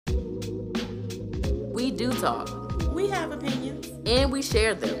We do talk. We have opinions. And we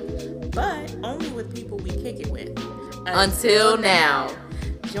share them. But only with people we kick it with. Until now.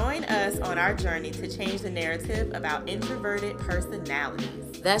 Join us on our journey to change the narrative about introverted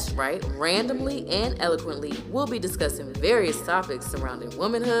personalities. That's right. Randomly and eloquently, we'll be discussing various topics surrounding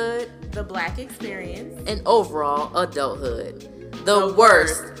womanhood, the Black experience, and overall adulthood. The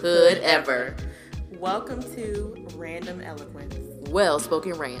worst hood ever. Welcome to Random Eloquence.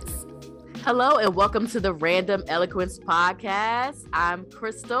 Well-spoken rants. Hello and welcome to the Random Eloquence podcast. I'm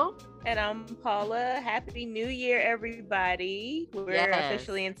Crystal. And I'm Paula. Happy New Year, everybody. We're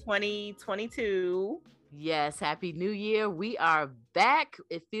officially in 2022. Yes, Happy New Year. We are back.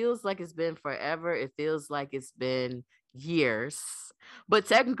 It feels like it's been forever. It feels like it's been years. But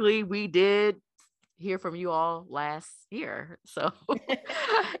technically, we did hear from you all last year. So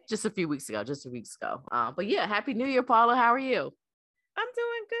just a few weeks ago, But yeah, Happy New Year, Paula. How are you? I'm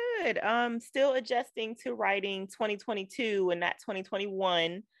doing good. Still adjusting to writing 2022 and not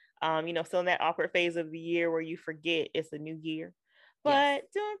 2021. Still in that awkward phase of the year where you forget it's a new year, but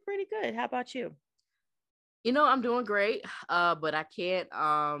doing pretty good. How about you? I'm doing great. But I can't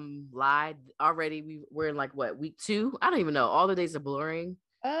lie. Already we're in week 2? I don't even know. All the days are blurring.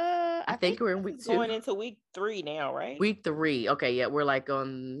 I think we're in week 2. Going into week 3 now, right? Week 3. Okay, yeah, we're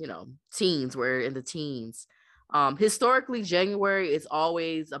on, teens. We're in the teens. Historically, January is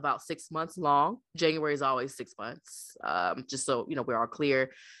always about 6 months long. January is always 6 months. Just so we're all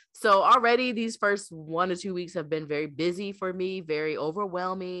clear. So already these first 1 to 2 weeks have been very busy for me, very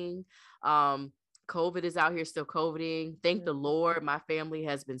overwhelming. COVID is out here still COVIDing. Thank the Lord, my family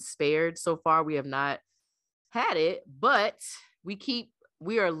has been spared so far. We have not had it, but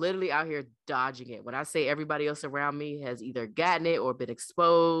we are literally out here dodging it. When I say everybody else around me has either gotten it or been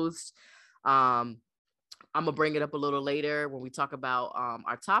exposed, I'm gonna bring it up a little later when we talk about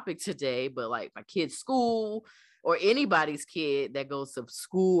our topic today, but like my kid's school or anybody's kid that goes to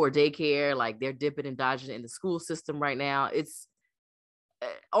school or daycare, like they're dipping and dodging in the school system right now. It's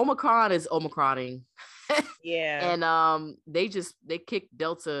Omicron is Omicroning. Yeah. And they kicked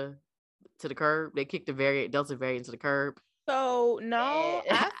Delta to the curb. They kicked the Delta variant to the curb. So no,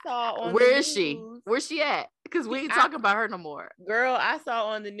 I saw on where is she? Where's she at? Because we ain't talking about her no more. Girl, I saw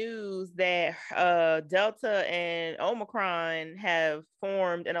on the news that Delta and Omicron have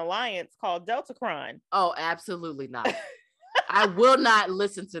formed an alliance called Deltacron. Oh, absolutely not. I will not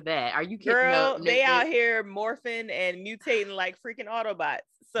listen to that. Are you kidding? Girl, they out here morphing and mutating like freaking Autobots.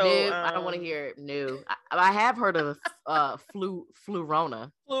 So I don't want to hear it. No, I have heard of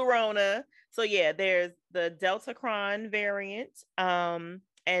Flurona. So yeah, there's the Deltacron variant.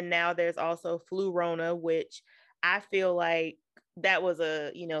 And now there's also Flurona, which I feel like that was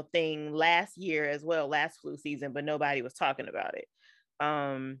a thing last year as well, last flu season, but nobody was talking about it.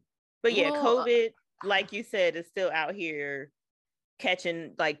 But yeah, COVID, like you said, is still out here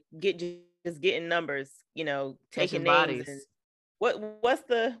catching, getting numbers, taking names. And what's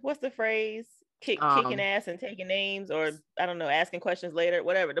the phrase? Kicking ass and taking names, or I don't know, asking questions later,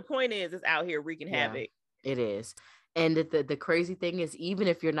 whatever. The point is, it's out here wreaking havoc. It is. And the crazy thing is, even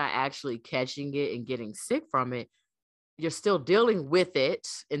if you're not actually catching it and getting sick from it, you're still dealing with it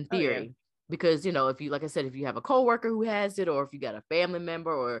in theory. Because, if you, like I said, if you have a coworker who has it, or if you got a family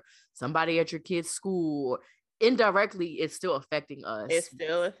member or somebody at your kid's school, indirectly, it's still affecting us. It's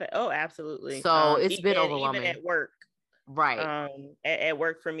still absolutely. So it's been overwhelming. Even at work. Right. At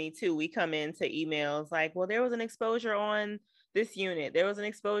work for me too, we come into emails like, well, there was an exposure on this unit. There was an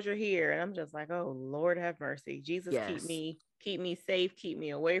exposure here. And I'm just like, oh, Lord have mercy. Jesus, keep me safe, keep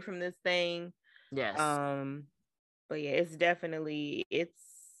me away from this thing. Yes. But yeah, it's definitely, it's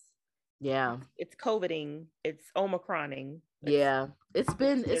COVIDing. It's Omicroning. It's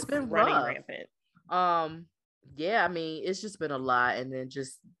been running rough. rampant. Yeah, I mean, it's just been a lot. And then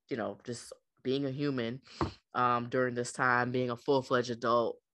just being a human during this time, being a full-fledged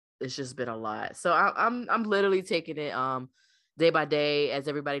adult, it's just been a lot. So I'm literally taking it day by day. As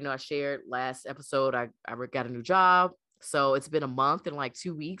everybody know, I shared last episode, I got a new job. So it's been a month and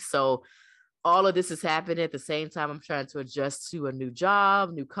 2 weeks. So all of this is happening at the same time. I'm trying to adjust to a new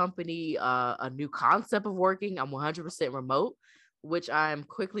job, new company, a new concept of working. I'm 100% remote, which I'm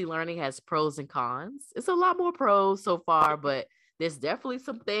quickly learning has pros and cons. It's a lot more pros so far, but there's definitely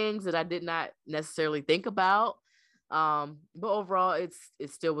some things that I did not necessarily think about. But overall, it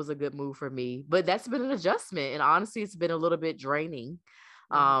still was a good move for me. But that's been an adjustment. And honestly, it's been a little bit draining.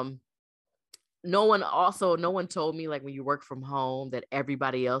 No one told me, like, when you work from home that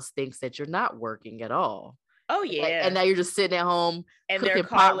everybody else thinks that you're not working at all. Oh yeah. And now you're just sitting at home and cooking they're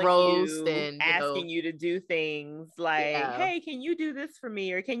calling pot roast you, and asking you to do things like, hey, can you do this for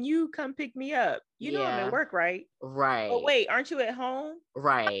me? Or can you come pick me up? You know I'm at work, right? Right. But wait, aren't you at home?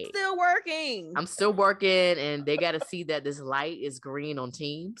 Right. I'm still working. And they got to see that this light is green on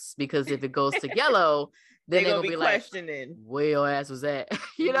Teams, because if it goes to yellow, then they're gonna be questioning. Like, where your ass was at?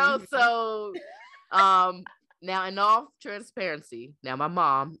 You know? So now, in all transparency, now my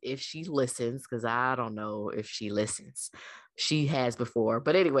mom, if she listens, because I don't know if she listens, she has before.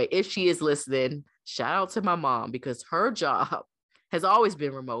 But anyway, if she is listening, shout out to my mom, because her job has always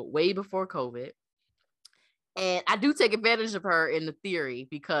been remote, way before COVID. And I do take advantage of her in the theory,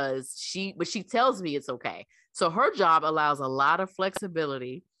 because she tells me it's okay. So her job allows a lot of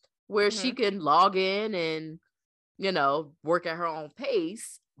flexibility where she can log in and, you know, work at her own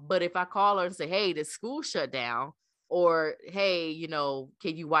pace. But if I call her and say, hey, the school shut down, or, hey, you know,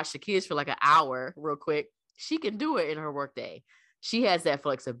 can you watch the kids for like an hour real quick? She can do it in her workday. She has that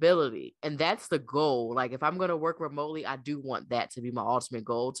flexibility. And that's the goal. Like, if I'm going to work remotely, I do want that to be my ultimate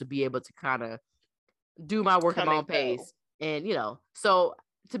goal, to be able to kind of do my work at my own pace. And, you know, so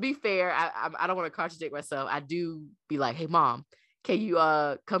to be fair, I don't want to contradict myself. I do be like, hey, mom, can you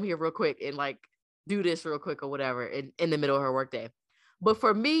come here real quick and like do this real quick or whatever in the middle of her workday. But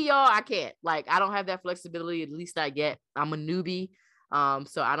for me, y'all, I can't. Like, I don't have that flexibility, at least not yet. I'm a newbie.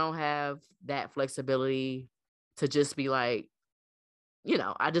 So I don't have that flexibility to just be like, you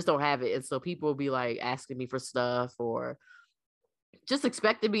know, I just don't have it. And so people will be like asking me for stuff, or just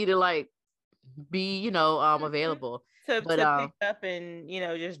expecting me to like be, you know, available. To pick up and, you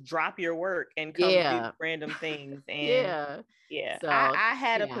know, just drop your work and come do random things. And so, I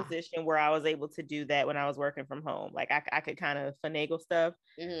had a position where I was able to do that when I was working from home. Like I could kind of finagle stuff,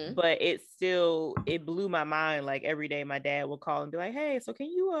 but it blew my mind. Like every day my dad would call and be like, hey, so can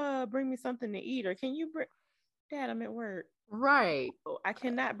you bring me something to eat? Or can you bring, Dad, I'm at work. Right. Oh, I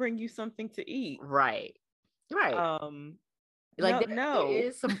cannot bring you something to eat. Right. Like there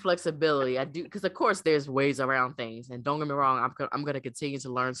is some flexibility. I do, because of course there's ways around things, and don't get me wrong, I'm going to continue to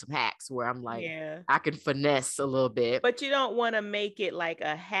learn some hacks where I'm like, I can finesse a little bit. But you don't want to make it like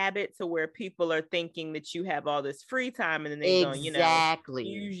a habit to where people are thinking that you have all this free time and then they're going, you know,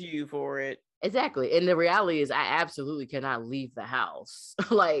 use you for it. Exactly. And the reality is I absolutely cannot leave the house.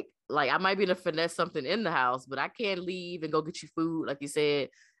 like I might be able to finesse something in the house, but I can't leave and go get you food. Like you said,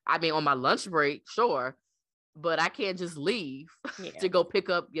 I mean, on my lunch break, sure. But I can't just leave to go pick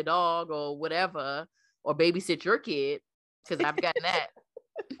up your dog or whatever, or babysit your kid, because I've gotten that.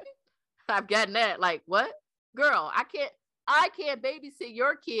 I've gotten that. Like, what? Girl, I can't babysit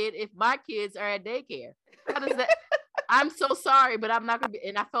your kid if my kids are at daycare. How does that? I'm so sorry, but I'm not going to be.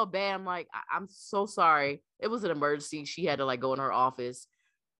 And I felt bad. I'm like, I'm so sorry. It was an emergency. She had to like go in her office.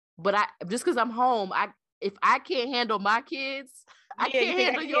 But just because I'm home, if I can't handle my kids, I can't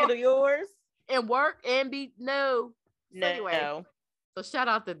handle yours. And work and be no. So shout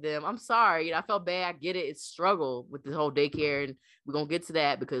out to them. I'm sorry. I felt bad. I get it. It's struggle with the whole daycare, and we're gonna get to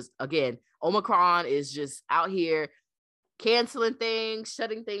that because again, Omicron is just out here canceling things,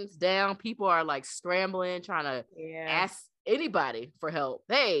 shutting things down. People are like scrambling, trying to ask anybody for help.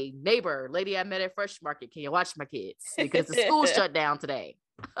 Hey, neighbor, lady I met at Fresh Market, can you watch my kids? Because the school shut down today.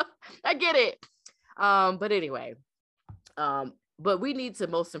 I get it. But anyway, but we need to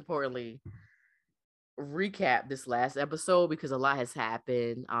most importantly recap this last episode because a lot has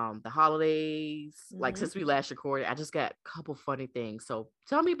happened. The holidays, like since we last recorded, I just got a couple funny things. So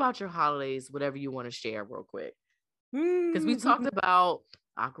tell me about your holidays, whatever you want to share real quick. Because we talked about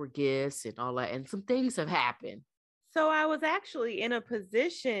awkward gifts and all that, and some things have happened. So I was actually in a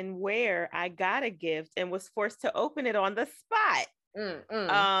position where I got a gift and was forced to open it on the spot.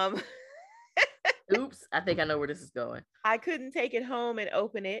 Oops, I think I know where this is going. I couldn't take it home and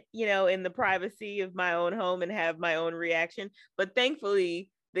open it, you know, in the privacy of my own home and have my own reaction. But thankfully,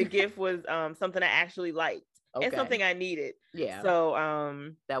 the gift was something I actually liked and something I needed. Yeah.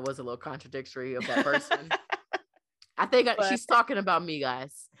 So that was a little contradictory of that person. I think she's talking about me,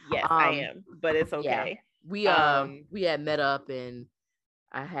 guys. Yes, I am, but it's okay. Yeah. We had met up and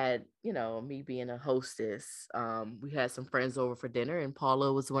I had, you know, me being a hostess. We had some friends over for dinner and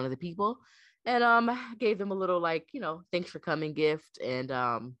Paula was one of the people. And I gave them a little like, you know, thanks for coming gift. And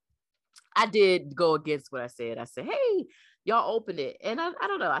I did go against what I said. I said, hey, y'all opened it. And I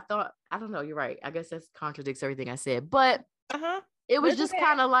don't know. I don't know. You're right. I guess that contradicts everything I said. But it was just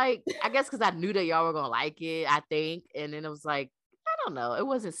kind of like, I guess because I knew that y'all were going to like it, I think. And then it was like, I don't know. It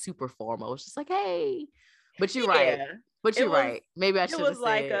wasn't super formal. It was just like, hey. But you're right. But you're right. Maybe I should have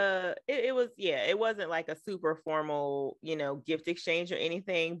said. It wasn't like a super formal, you know, gift exchange or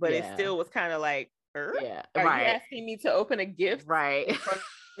anything, but it still was kind of like, Yeah. Are you asking me to open a gift in front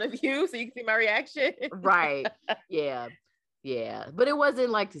of you so you can see my reaction? Right. Yeah. Yeah. But it wasn't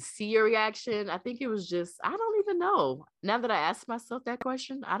like to see your reaction. I think it was just, I don't even know. Now that I asked myself that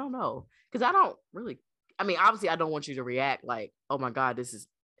question, I don't know. Because I don't really, I mean, obviously I don't want you to react like, oh my God, this is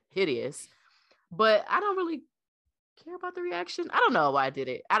hideous. But I don't really care about the reaction. I don't know why I did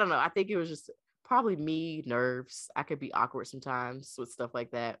it. I don't know. I think it was just probably me, nerves. I could be awkward sometimes with stuff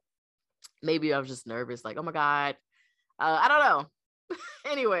like that. Maybe I was just nervous, like, oh my God. I don't know.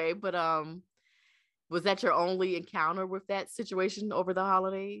 Anyway, but was that your only encounter with that situation over the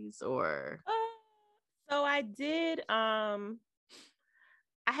holidays, or? So I did. I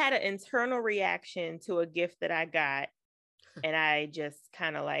had an internal reaction to a gift that I got, and I just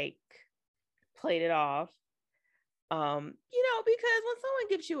kind of like played it off. Because when someone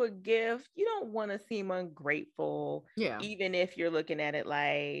gives you a gift, you don't want to seem ungrateful. Yeah. Even if you're looking at it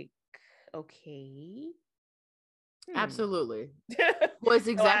like, okay. Absolutely. Well, it's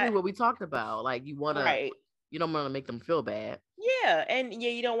exactly what we talked about. Like you want to, you don't want to make them feel bad. Yeah. And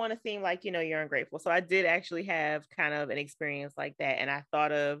you don't want to seem like, you're ungrateful. So I did actually have kind of an experience like that. And I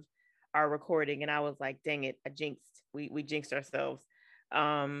thought of our recording and I was like, dang it, I jinxed. We jinxed ourselves.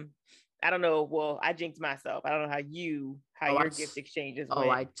 I don't know. Well, I jinxed myself. I don't know how your gift exchanges went.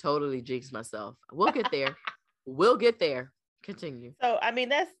 I totally jinxed myself. We'll get there. We'll get there. Continue. So, I mean,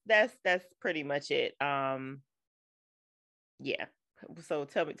 that's pretty much it. Yeah. So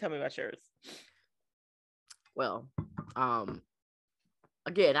tell me about yours. Well,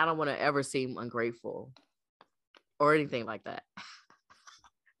 again, I don't want to ever seem ungrateful or anything like that.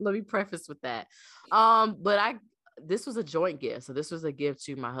 Let me preface with that. But this was a joint gift. So this was a gift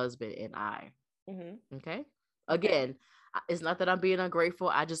to my husband and I. Mm-hmm. Okay. Again, it's not that I'm being ungrateful.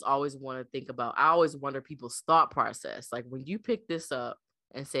 I just always want to think about, I always wonder people's thought process. Like when you pick this up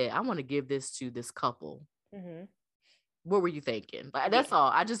and said, I want to give this to this couple. Mm-hmm. What were you thinking? Like, that's all.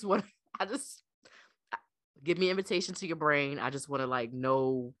 I just give me an invitation to your brain. I just want to like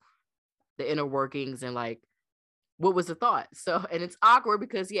know the inner workings and like, what was the thought? So, and it's awkward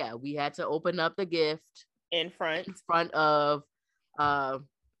because we had to open up the gift in front of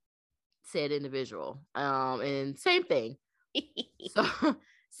said individual. And same thing.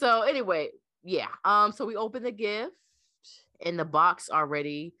 so anyway, so we opened the gift and the box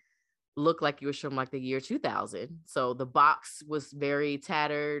already looked like it was from like the year 2000. So the box was very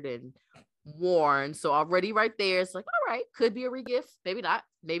tattered and worn. So already right there, it's like, all right, could be a regift, maybe not.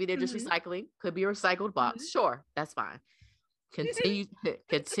 Maybe they're just recycling. Could be a recycled box. Sure, that's fine. Continue to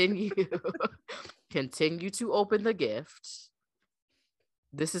open the gift.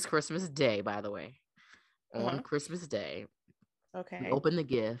 This is Christmas Day, by the way. On Christmas Day, we open the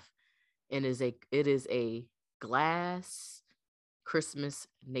gift, and it is a glass Christmas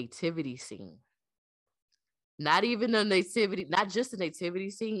nativity scene. Not even a nativity, not just a nativity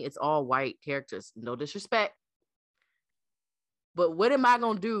scene. It's all white characters. No disrespect. But what am I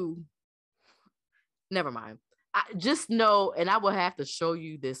going to do? Never mind. I just know, and I will have to show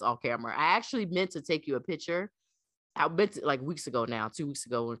you this off camera. I actually meant to take you a picture. I meant to, like weeks ago now, 2 weeks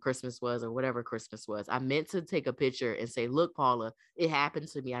ago when Christmas was or whatever Christmas was. I meant to take a picture and say, look, Paula, it happened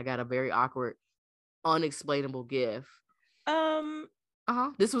to me. I got a very awkward, unexplainable gift.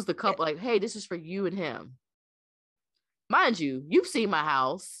 This was the couple, like, hey, this is for you and him. Mind you, you've seen my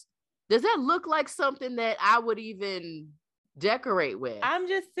house. Does that look like something that I would even decorate with? I'm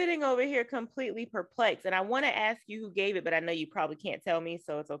just sitting over here completely perplexed, and I want to ask you who gave it, but I know you probably can't tell me,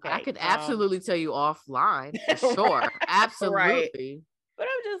 so it's okay. I could absolutely tell you offline, for sure. Right. Absolutely. Right. But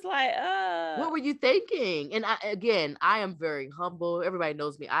I'm just like, what were you thinking? And I am very humble. Everybody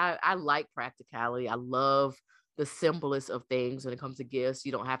knows me. I like practicality. I love the simplest of things when it comes to gifts.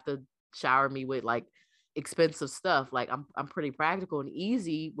 You don't have to shower me with like expensive stuff. Like I'm pretty practical and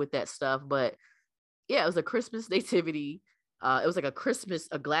easy with that stuff. But yeah, it was a Christmas nativity. It was like a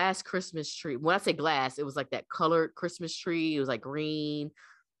glass Christmas tree. When I say glass, it was like that colored Christmas tree. It was like green.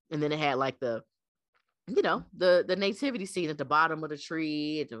 And then it had like the nativity scene at the bottom of the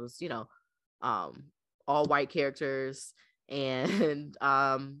tree. It was, all white characters. And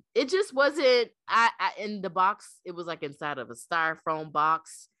it just wasn't, in the box, it was like inside of a styrofoam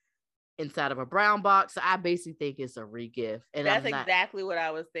box, inside of a brown box. So I basically think it's a re-gift. And that's exactly what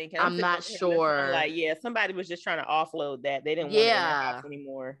I was thinking. I'm not sure. Like, somebody was just trying to offload that. They didn't want it in their house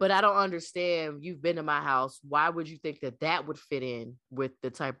anymore. But I don't understand. You've been to my house. Why would you think that would fit in with the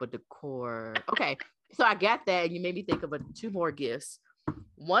type of decor? Okay. So I got that. And you made me think of 2 more gifts.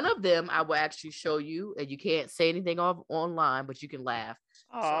 One of them I will actually show you, and you can't say anything online, but you can laugh.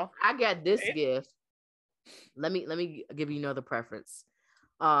 So I got this gift. Let me give you another preference.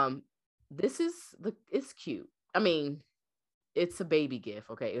 It's cute. I mean, it's a baby gift.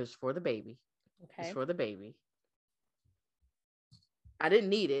 Okay, it was for the baby. Okay, it's for the baby. I didn't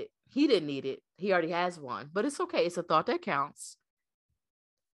need it. He didn't need it. He already has one, but it's okay. It's a thought that counts.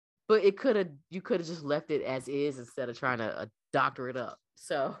 But you could have just left it as is instead of trying to doctor it up.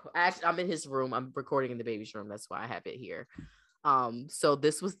 So actually, I'm in his room. I'm recording in the baby's room. That's why I have it here. So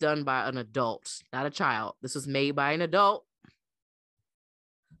this was done by an adult, not a child. This was made by an adult.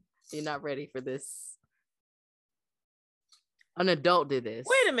 You're not ready for this. An adult did this.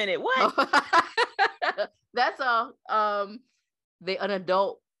 Wait a minute, what? That's all. An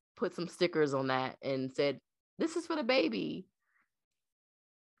adult put some stickers on that and said, "This is for the baby."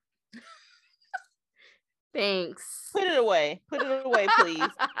 Thanks. Put it away, please.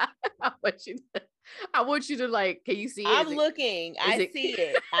 I want you to like. Can you see it? I'm looking. I see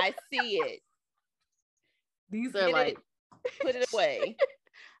it. These are like. Put it away.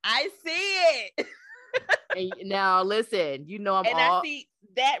 I see it. And now listen, I see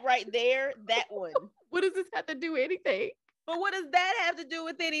that right there. That one. What does this have to do with anything? But what does that have to do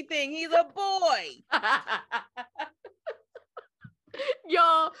with anything? He's a boy.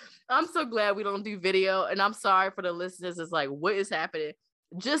 Y'all, I'm so glad we don't do video, and I'm sorry for the listeners. It's like, what is happening?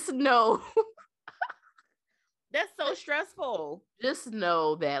 Just know that's so stressful. Just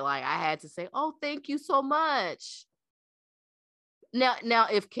know that like I had to say, oh, thank you so much. Now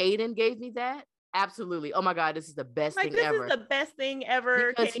if Caden gave me that, absolutely. Oh my God, this is the best thing ever. This is the best thing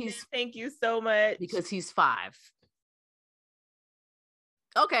ever. Caden, thank you so much. Because he's 5.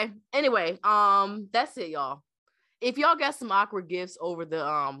 Okay. Anyway, that's it, y'all. If y'all got some awkward gifts over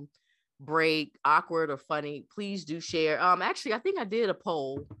the break, awkward or funny, please do share. Actually, I think I did a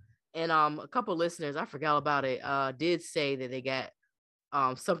poll, and a couple listeners, I forgot about it, did say that they got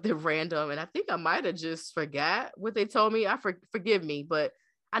something random, and I think I might have just forgot what they told me. Forgive me, but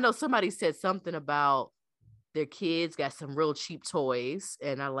I know somebody said something about their kids got some real cheap toys,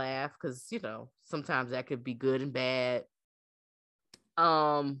 and I laugh because sometimes that could be good and bad.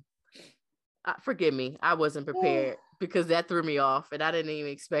 Forgive me, I wasn't prepared because that threw me off, and I didn't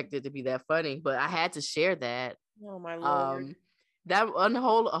even expect it to be that funny, but I had to share that. Oh my Lord. That a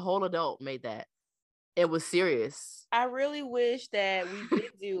whole adult made that. It was serious. I really wish that we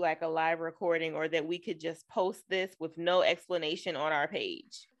did do like a live recording, or that we could just post this with no explanation on our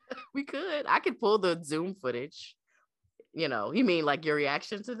page. We could. I could pull the Zoom footage. You mean like your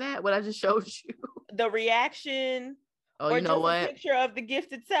reaction to that, what I just showed you? The reaction. Oh, or you know what? A picture of the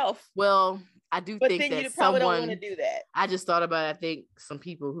gift itself. Well, I do think that you probably don't want to do that. I just thought about it. I think some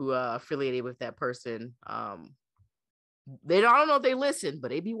people who are affiliated with that person, I don't know if they listen,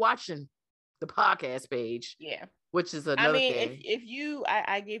 but they be watching the podcast page. Yeah. Which is another thing. If you,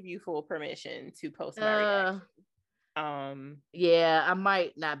 I give you full permission to post my reaction. Yeah, I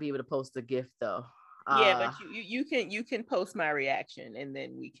might not be able to post the gift though. Yeah, but you can post my reaction, and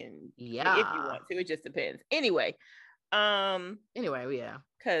then we can, if you want to. It just depends. Anyway, yeah,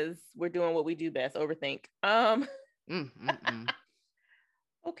 because we're doing what we do best, overthink.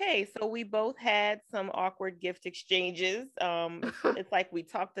 Okay, so we both had some awkward gift exchanges. It's like we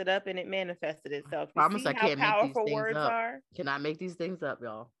talked it up and it manifested itself. I promise I can't make these things up. Cannot make these things up,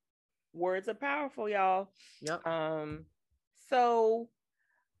 y'all. Words are powerful, y'all. Yep. So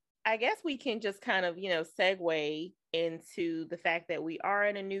I guess we can just kind of, segue into the fact that we are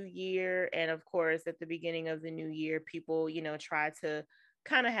in a new year. And of course, at the beginning of the new year, people, try to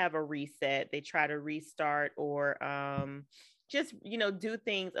kind of have a reset. They try to restart, or just, do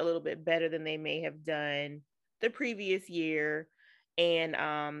things a little bit better than they may have done the previous year. And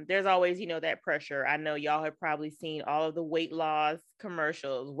there's always, that pressure. I know y'all have probably seen all of the weight loss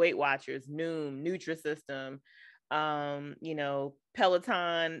commercials, Weight Watchers, Noom, Nutrisystem,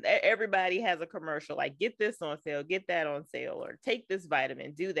 Peloton. Everybody has a commercial like, get this on sale, get that on sale, or take this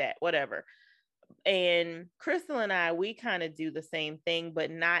vitamin, do that, whatever. And Crystal and I, we kind of do the same thing,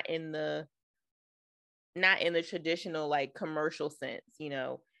 but not in the traditional like commercial sense.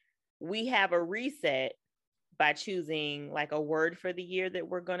 We have a reset by choosing like a word for the year that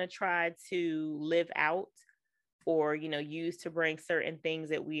we're going to try to live out, or use to bring certain things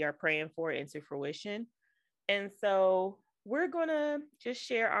that we are praying for into fruition. And so we're going to just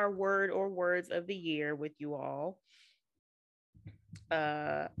share our word or words of the year with you all.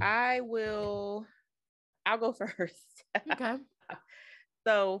 I'll go first. Okay.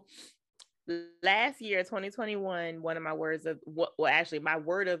 So last year, 2021, one of my words of my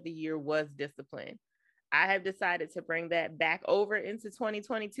word of the year was discipline. I have decided to bring that back over into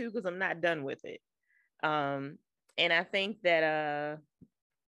 2022 because I'm not done with it. And I think that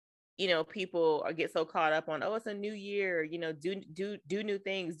people get so caught up on, oh, it's a new year, do new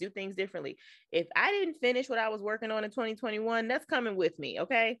things, do things differently. If I didn't finish what I was working on in 2021, that's coming with me.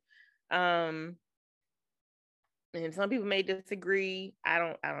 Okay. And some people may disagree. I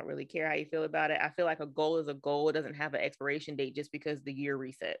don't really care how you feel about it. I feel like a goal is a goal. It doesn't have an expiration date just because the year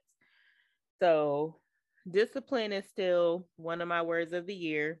resets. So discipline is still one of my words of the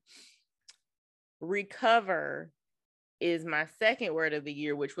year. Recover is my second word of the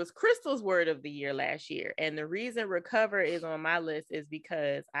year, which was Crystal's word of the year last year. And the reason recover is on my list is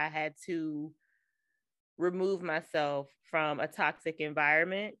because I had to remove myself from a toxic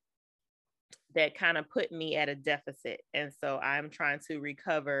environment that kind of put me at a deficit. And so I'm trying to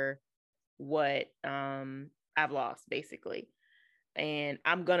recover what I've lost, basically. And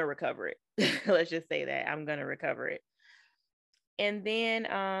I'm going to recover it. Let's just say that I'm going to recover it. And then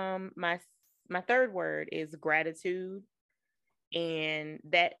my third word is gratitude. And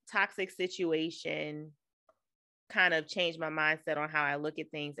that toxic situation kind of changed my mindset on how I look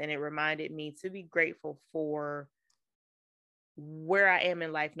at things. And it reminded me to be grateful for where I am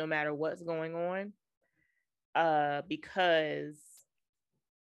in life, no matter what's going on. Because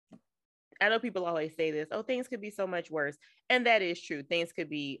I know people always say this, oh, things could be so much worse. And that is true. Things could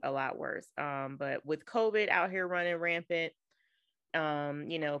be a lot worse. But with COVID out here running rampant,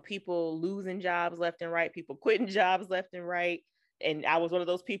 people losing jobs left and right, people quitting jobs left and right. And I was one of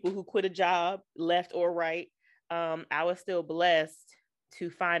those people who quit a job left or right. I was still blessed to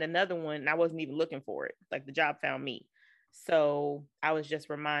find another one. And I wasn't even looking for it. Like the job found me. So I was just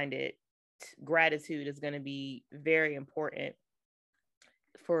reminded gratitude is going to be very important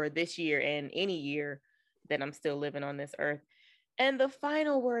for this year and any year that I'm still living on this earth. And the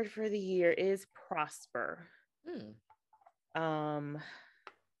final word for the year is prosper.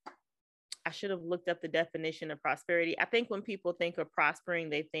 I should have looked up the definition of prosperity. I think when people think of prospering,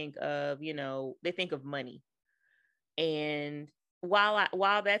 they think of, they think of money. And while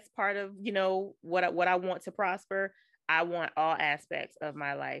that's part of, what I want to prosper, I want all aspects of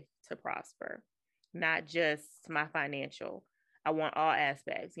my life to prosper, not just my financial. I want all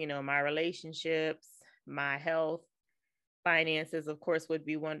aspects, my relationships, my health, finances, of course, would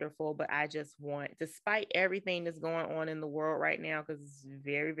be wonderful. But I just want, despite everything that's going on in the world right now, because it's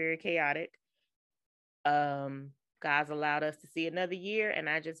very, very chaotic, God's allowed us to see another year. And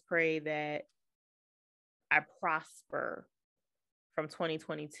I just pray that I prosper from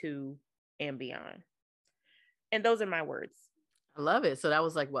 2022 and beyond. And those are my words. I love it. So that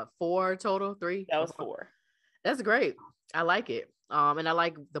was like what, 4 total? 3? That was 4. That's great. I like it. And I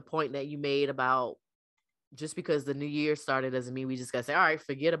like the point that you made about just because the new year started doesn't mean we just gotta say, all right,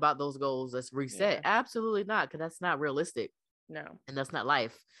 forget about those goals. Let's reset. Yeah. Absolutely not. Because that's not realistic. No. And that's not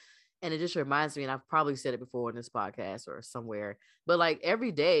life. And it just reminds me, and I've probably said it before in this podcast or somewhere, but like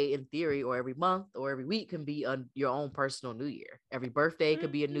every day in theory, or every month or every week can be your own personal new year. Every birthday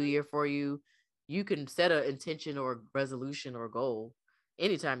could be a new year for you. You can set an intention or resolution or goal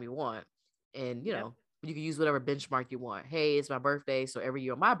anytime you want. And, you know, you can use whatever benchmark you want. Hey, it's my birthday. So every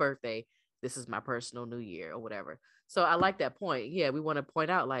year on my birthday, this is my personal new year or whatever. So I like that point. Yeah, we want to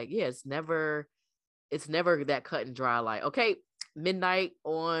point out like, yeah, it's never that cut and dry. Like, okay, midnight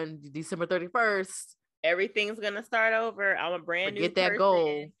on December 31st, everything's gonna start over. I'm a brand new person. Get that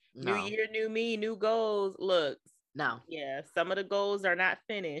goal. No. New year, new me, new goals. Look, no. Yeah, some of the goals are not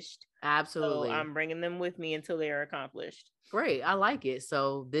finished. Absolutely. So I'm bringing them with me until they are accomplished. Great, I like it.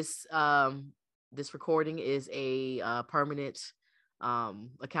 So this recording is a permanent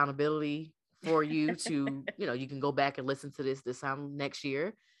accountability for you to, you can go back and listen to this time next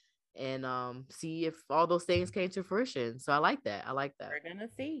year and see if all those things came to fruition. So I like that. We're gonna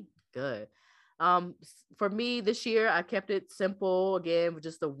see. Good. For me this year, I kept it simple again with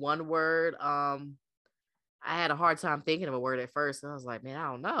just the one word. I had a hard time thinking of a word at first, and I was like, man, I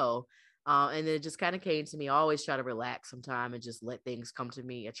don't know. And then it just kind of came to me. I always try to relax sometime and just let things come to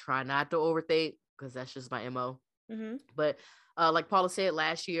me. I try not to overthink because that's just my MO. Mm-hmm. But like Paula said,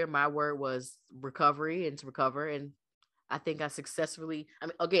 last year, my word was recovery and to recover. And I think I successfully,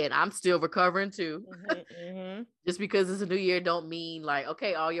 again, I'm still recovering too. Mm-hmm. Just because it's a new year don't mean like,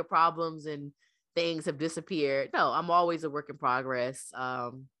 okay, all your problems and things have disappeared. No, I'm always a work in progress.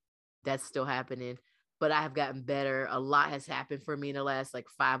 That's still happening. But I have gotten better. A lot has happened for me in the last like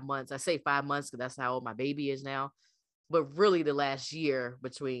 5 months. I say 5 months because that's how old my baby is now. But really the last year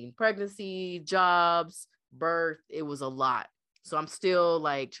between pregnancy, jobs, birth, it was a lot. So I'm still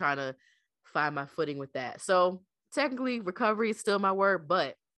like trying to find my footing with that. So technically recovery is still my word.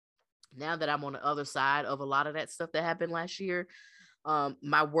 But now that I'm on the other side of a lot of that stuff that happened last year,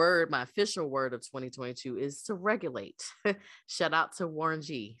 My official word of 2022 is to regulate. Shout out to Warren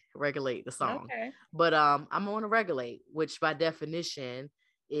G. Regulate the song. Okay. But I'm going to regulate, which by definition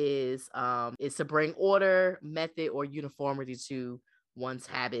is to bring order, method, or uniformity to one's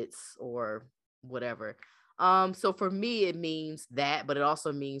habits or whatever. So for me, it means that, but it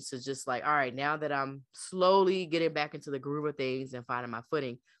also means to just like, all right, now that I'm slowly getting back into the groove of things and finding my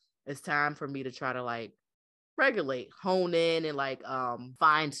footing, it's time for me to try to like regulate, hone in, and like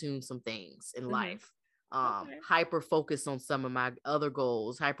fine tune some things in life. Hyper focus on some of my other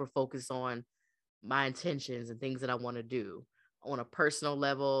goals, hyper focus on my intentions and things that I want to do on a personal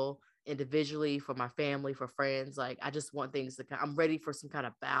level, individually, for my family, for friends. Like I just want things to I'm ready for some kind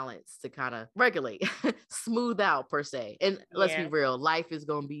of balance to kind of regulate, smooth out per se. And let's be real, life is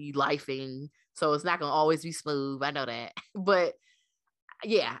going to be lifing, so it's not going to always be smooth. I know that. But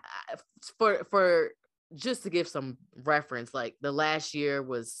yeah, for just to give some reference, like the last year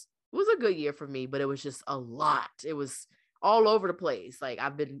was a good year for me, but it was just a lot. It was all over the place. Like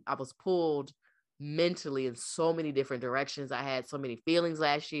I was pulled mentally in so many different directions. I had so many feelings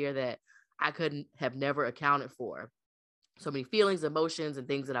last year that I couldn't have never accounted for. So many feelings, emotions, and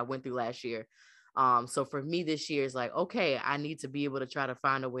things that I went through last year. So for me this year is like, okay, I need to be able to try to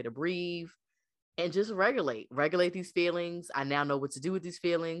find a way to breathe and just regulate these feelings. I now know what to do with these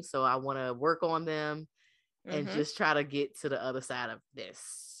feelings. So I want to work on them and just try to get to the other side of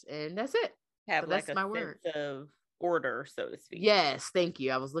this. And that's it. Have so like that's my word of order, so to speak. Yes, thank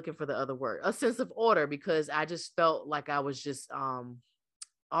you. I was looking for the other word, a sense of order, because I just felt like I was just all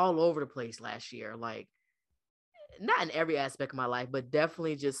over the place last year. Like not in every aspect of my life, but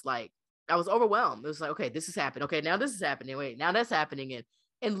definitely just like I was overwhelmed. It was like, okay, this is happening. Okay, now this is happening. Wait, now that's happening.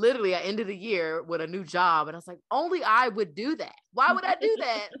 And literally I ended the year with a new job. And I was like, only I would do that. Why would I do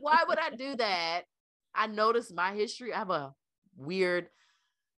that? Why would I do that? I noticed my history. I have a weird,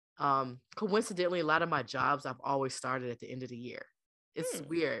 coincidentally, a lot of my jobs I've always started at the end of the year. It's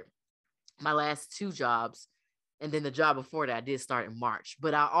weird. My last 2 jobs, and then the job before that I did start in March,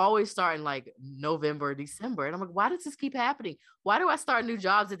 but I always start in like November, December. And I'm like, why does this keep happening? Why do I start new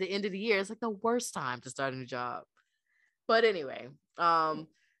jobs at the end of the year? It's like the worst time to start a new job. But anyway,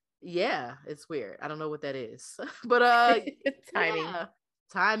 yeah, it's weird. I don't know what that is, but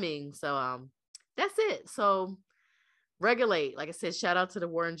timing. So that's it. So regulate. Like I said, shout out to the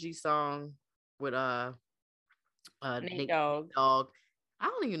Warren G song with Nate Dogg. I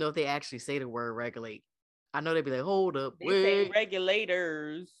don't even know if they actually say the word regulate. I know they'd be like, hold up, they say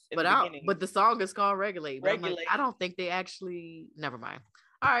regulators. But the song is called Regulate. But I'm like, I don't think they actually. Never mind.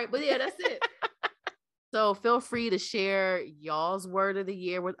 All right, but yeah, that's it. So feel free to share y'all's word of the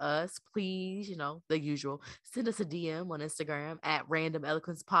year with us, please. You know, the usual. Send us a DM on Instagram at Random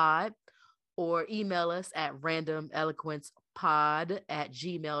Eloquence Pod, or email us at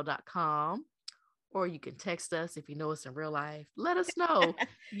randomeloquencepod@gmail.com. Or you can text us if you know us in real life. Let us know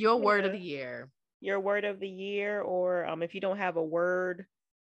your word of the year. Your word of the year, or if you don't have a word,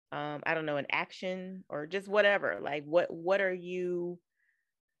 I don't know, an action or just whatever. Like what are you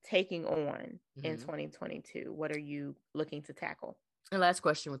taking on in 2022? What are you looking to tackle? And last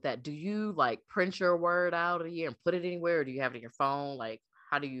question with that, do you like print your word out of the year and put it anywhere, or do you have it in your phone? Like,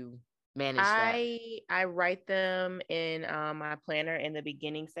 how do you manage that? I write them in my planner, in the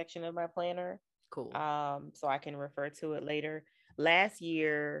beginning section of my planner. Cool. So I can refer to it later. Last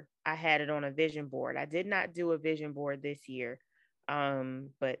year I had it on a vision board. I did not do a vision board this year.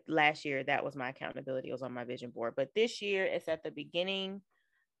 But last year that was my accountability. It was on my vision board. But this year it's at the beginning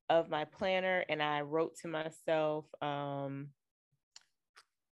of my planner, and I wrote to myself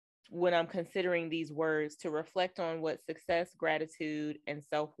when I'm considering these words to reflect on what success, gratitude, and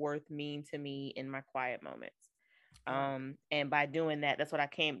self-worth mean to me in my quiet moments. And by doing that, that's how I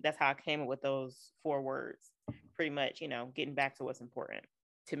came up with those 4 words. Pretty much, getting back to what's important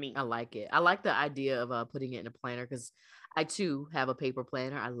to me. I like it. I like the idea of putting it in a planner, because I too have a paper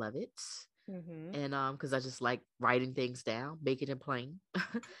planner. I love it. And because I just like writing things down, making it plain.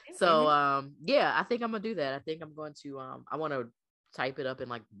 So yeah, I think I'm gonna do that. I think I'm going to I want to type it up in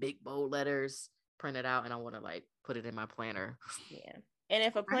like big bold letters, print it out, and I want to like put it in my planner. Yeah. And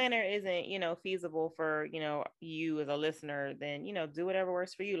if a planner isn't, feasible for, you as a listener, then, do whatever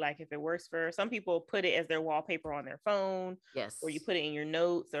works for you. Like if it works for some people, put it as their wallpaper on their phone. Yes. Or you put it in your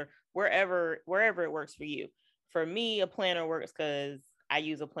notes, or wherever it works for you. For me, a planner works because I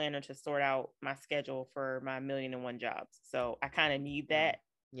use a planner to sort out my schedule for my 1,000,001 jobs. So I kind of need that.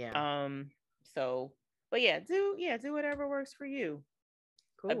 Yeah. But yeah, do whatever works for you.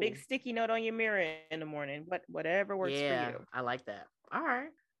 Cool. A big sticky note on your mirror in the morning, whatever works for you. I like that. All right.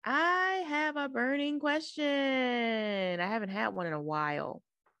 I have a burning question. I haven't had one in a while.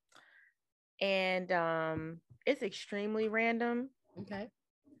 And it's extremely random. Okay.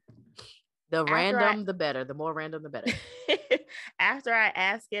 The better. The more random, the better. After I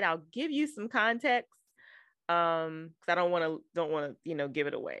ask it, I'll give you some context. Because I don't want to, give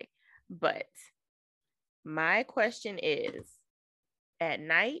it away. But my question is, at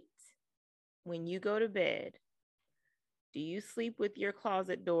night, when you go to bed, do you sleep with your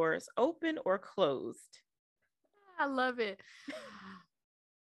closet doors open or closed? I love it.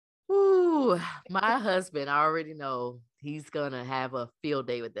 Ooh, my husband, I already know he's gonna have a field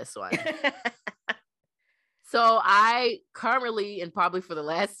day with this one. So I currently, and probably for the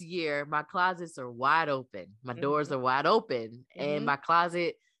last year, my closets are wide open. My doors are wide open, and my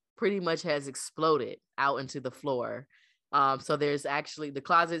closet pretty much has exploded out into the floor. So there's actually the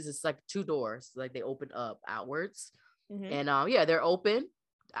closets. It's like 2 doors, like they open up outwards, and yeah, they're open.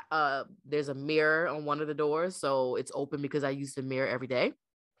 There's a mirror on one of the doors, so it's open because I use the mirror every day.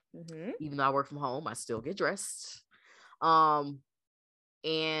 Even though I work from home, I still get dressed. And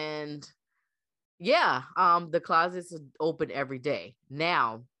yeah, the closets are open every day.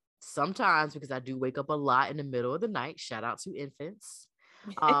 Now, sometimes because I do wake up a lot in the middle of the night, shout out to infants.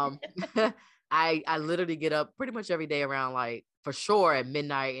 I literally get up pretty much every day around like for sure at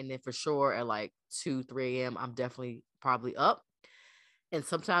midnight, and then for sure at like 2-3 a.m. I'm definitely probably up. And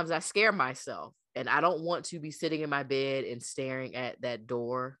sometimes I scare myself, and I don't want to be sitting in my bed and staring at that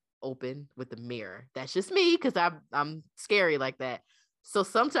door open with the mirror. That's just me because I'm scary like that. So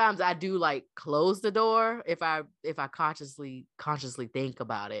sometimes I do like close the door if I consciously think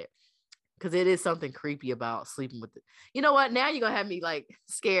about it, because it is something creepy about sleeping with it. You know what? Now you're gonna have me like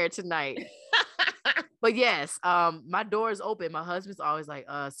scared tonight. But yes, my door is open. My husband's always like,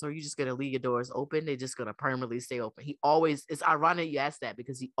 so are you just gonna leave your doors open? They're just gonna permanently stay open. It's ironic you asked that,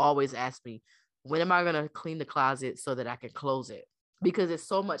 because he always asks me, when am I gonna clean the closet so that I can close it? Because there's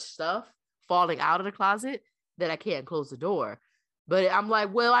so much stuff falling out of the closet that I can't close the door. But I'm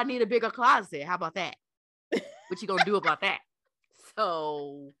like, well, I need a bigger closet. How about that? What you gonna do about that?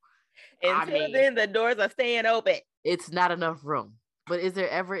 So until then, the doors are staying open. It's not enough room. But is there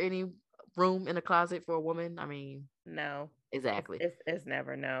ever any room in a closet for a woman? I mean, no. Exactly. It's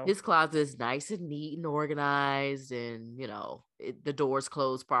never no. His closet is nice and neat and organized, and the doors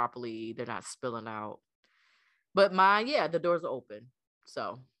closed properly. They're not spilling out. But mine, yeah, the doors are open.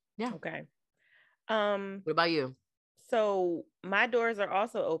 So yeah. Okay. What about you? So my doors are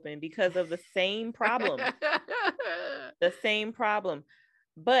also open because of the same problem. The same problem.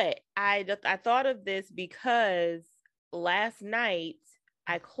 But I thought of this because last night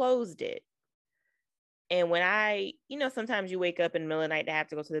I closed it. And when I, sometimes you wake up in the middle of the night to have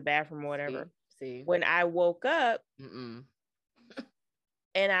to go to the bathroom or whatever. See. When I woke up and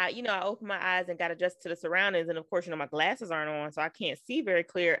I opened my eyes and got adjusted to the surroundings. And of course, my glasses aren't on, so I can't see very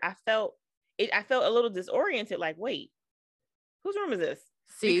clear. I felt a little disoriented, like, wait, whose room is this?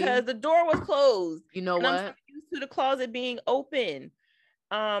 See? Because the door was closed. You know what? I'm so used to the closet being open.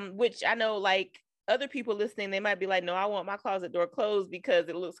 Which I know, like, other people listening, they might be like, no, I want my closet door closed because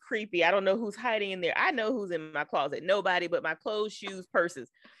it looks creepy. I don't know who's hiding in there. I know who's in my closet. Nobody but my clothes, shoes, purses.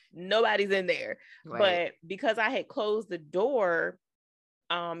 Nobody's in there. Right. But because I had closed the door,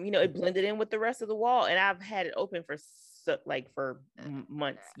 it blended in with the rest of the wall, and I've had it open for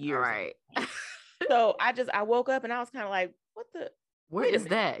months, years. Right. So I woke up and I was kind of like, where is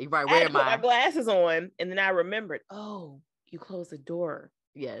that? Right. Where am I? I put my glasses on, and then I remembered, oh, you closed the door.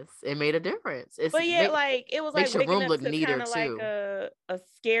 Yes, it made a difference. But yeah, it was like your room look neater too.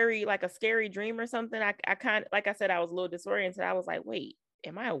 Like a scary dream or something. I kind of, like I said, I was a little disoriented. I was like, wait,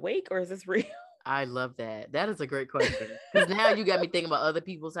 am I awake or is this real? I love that. That is a great question. Because now you got me thinking about other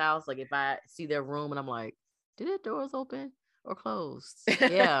people's house. Like if I see their room and I'm like, did the doors open or closed?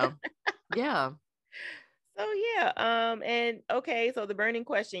 Yeah. Yeah. So yeah, and okay, so the burning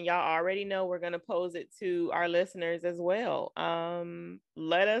question, y'all already know we're gonna pose it to our listeners as well.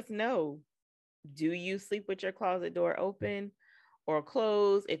 Let us know. Do you sleep with your closet door open or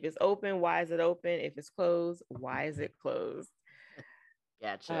closed? If it's open, why is it open? If it's closed, why is it closed?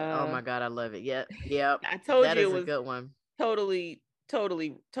 Gotcha. Oh my God, I love it. Yep. I told that you is it was a good one. Totally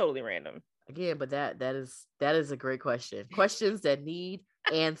random. Again, but that is a great question. Questions that need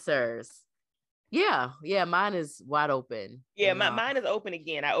answers. Yeah, mine is wide open. Yeah, mine is open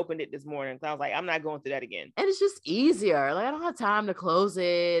again. I opened it this morning because I was like, I'm not going through that again. And it's just easier. Like I don't have time to close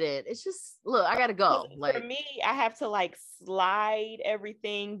it, and it's just look, I gotta go. For me, I have to like slide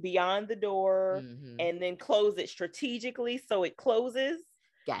everything beyond the door and then close it strategically so it closes.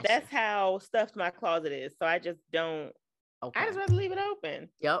 Gotcha. That's how stuffed my closet is. So I just don't Okay. I just rather leave it open.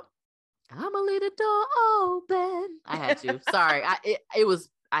 Yep. I'm gonna leave the door open. I had to. Sorry.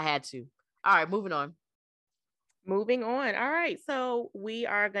 I had to. All right, moving on. Moving on. All right. So we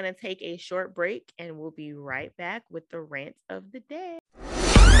are going to take a short break and we'll be right back with the rant of the day.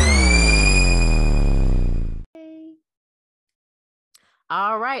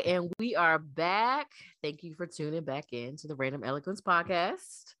 All right. And we are back. Thank you for tuning back in to the Random Eloquence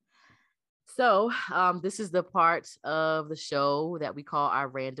podcast. So this is the part of the show that we call our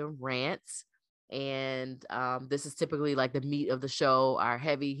random rants. And this is typically like the meat of the show, our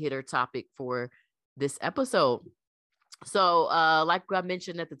heavy hitter topic for this episode. So like I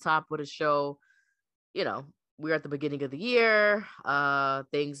mentioned at the top of the show, you know, we're at the beginning of the year.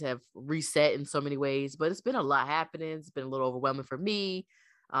 Things have reset in so many ways, but it's been a lot happening. It's been a little overwhelming for me.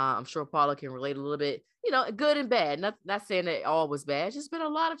 I'm sure Paula can relate a little bit, you know, good and bad. Not saying that all was bad. It's just been a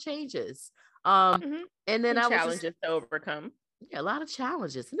lot of changes. And then I was challenges to overcome. Yeah, a lot of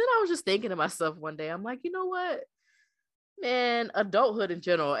challenges. And then I was just thinking to myself one day, I'm like, you know what? Man, adulthood in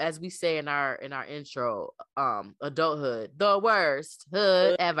general, as we say in our intro, adulthood, the worst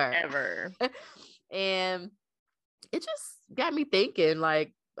hood ever. And it just got me thinking,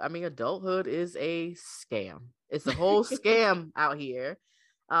 like, I mean, adulthood is a scam. It's a whole scam out here.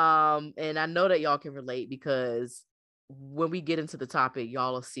 And I know that y'all can relate because when we get into the topic,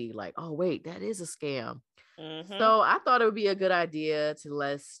 y'all will see like, oh wait, that is a scam. So I thought it would be a good idea to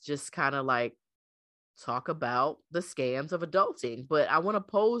let's just kind of like talk about the scams of adulting, but I want to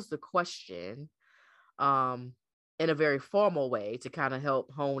pose the question in a very formal way to kind of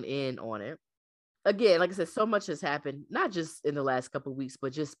help hone in on it. Again, like I said, so much has happened, not just in the last couple of weeks,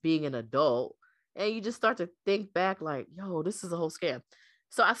 but just being an adult, and you just start to think back like, yo, this is a whole scam.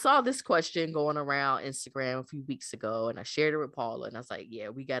 So I saw this question going around Instagram a few weeks ago, and I shared it with Paula, and I was like, yeah,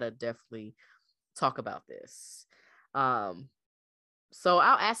 we gotta definitely talk about this. So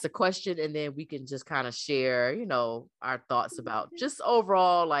I'll ask the question and then we can just kind of share, you know, our thoughts about just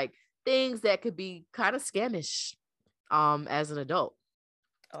overall like things that could be kind of scamish as an adult.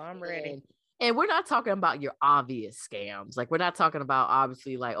 Oh, I'm ready. And we're not talking about your obvious scams. Like we're not talking about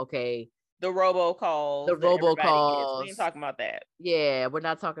obviously like, okay, the robocalls. We ain't talking about that. Yeah, we're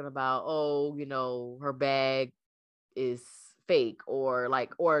not talking about, oh, you know, her bag is fake or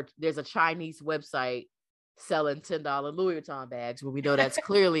there's a Chinese website selling $10 Louis Vuitton bags when we know that's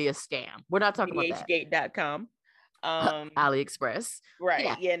clearly a scam. We're not talking about that. DHgate.com. AliExpress.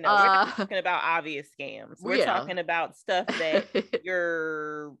 Right. Yeah, no, we're not talking about obvious scams. We're talking about stuff that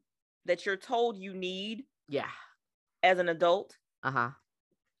you're told you need. Yeah. As an adult. Uh-huh.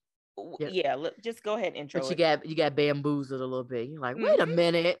 Yep. Yeah, just go ahead and intro. But you got bamboozled a little bit. You're like, wait a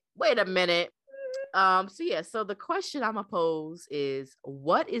minute. So the question I'm gonna pose is,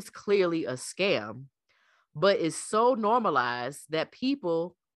 what is clearly a scam, but is so normalized that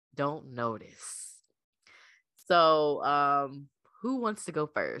people don't notice? So, who wants to go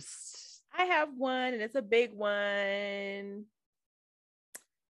first? I have one, and it's a big one.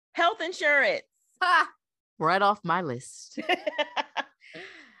 Health insurance. Right off my list.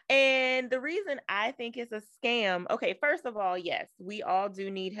 And the reason I think it's a scam, okay, first of all, yes, we all do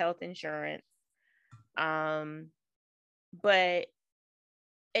need health insurance. But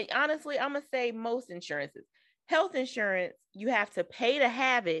honestly, I'm going to say most insurances. Health insurance, you have to pay to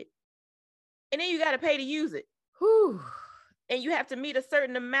have it, and then you got to pay to use it. Whew. And you have to meet a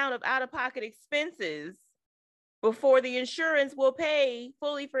certain amount of out-of-pocket expenses before the insurance will pay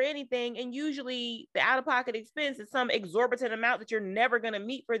fully for anything. And usually the out-of-pocket expense is some exorbitant amount that you're never going to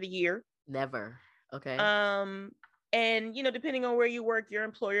meet for the year. Never. Okay. And, you know, depending on where you work, your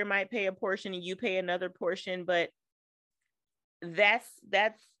employer might pay a portion and you pay another portion, but that's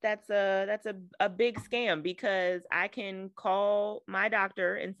a big scam, because I can call my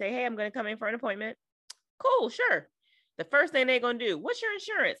doctor and say, hey, I'm going to come in for an appointment. Cool. Sure. The first thing they're going to do, what's your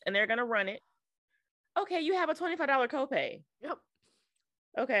insurance? And they're going to run it. Okay, you have a $25 copay. Yep.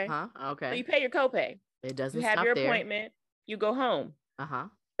 Okay. Okay. So you pay your copay. It doesn't. You have stop your there. appointment. You go home.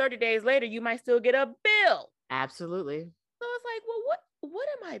 30 days later, you might still get a bill. Absolutely. So it's like, well, what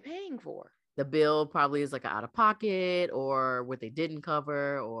am I paying for? The bill probably is like out of pocket or what they didn't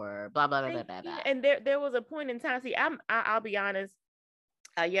cover or blah blah blah blah blah. And there was a point in time. See, I'll be honest.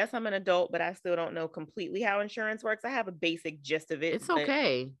 Yes, I'm an adult, but I still don't know completely how insurance works. I have a basic gist of it. It's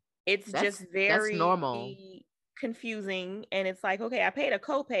okay. That's just very normal, confusing, and it's like, okay, I paid a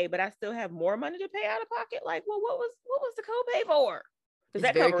copay, but I still have more money to pay out of pocket. Like, well, what was the copay for? Does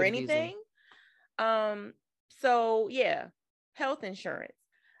that cover anything? So yeah, health insurance.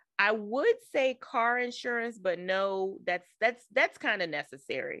 I would say car insurance, but no, that's kind of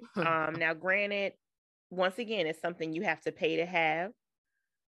necessary. Now, granted, once again, it's something you have to pay to have.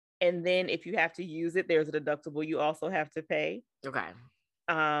 And then if you have to use it, there's a deductible you also have to pay. Okay.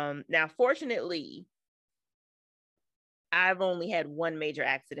 Now, fortunately, I've only had one major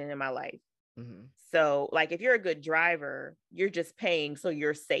accident in my life. Mm-hmm. So, like, if you're a good driver, you're just paying so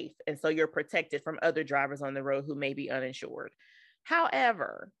you're safe and so you're protected from other drivers on the road who may be uninsured.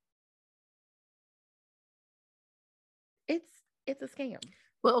 However, it's a scam.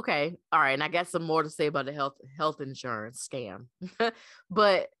 Well, okay. All right. And I got some more to say about the health insurance scam.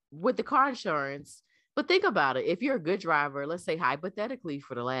 But with the car insurance, but think about it. If you're a good driver, let's say hypothetically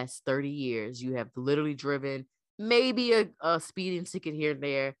for the last 30 years, you have literally driven maybe a speeding ticket here and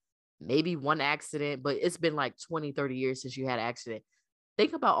there, maybe one accident, but it's been like 20, 30 years since you had an accident.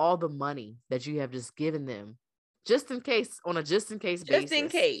 Think about all the money that you have just given them. Just in case basis. Just in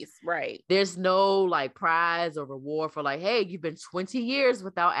case, right. There's no like prize or reward for like, hey, you've been 20 years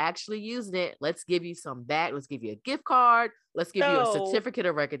without actually using it. Let's give you some back. Let's give you a gift card. Let's give you a certificate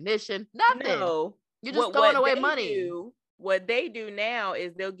of recognition. Nothing. No. You're just throwing away money. What they do now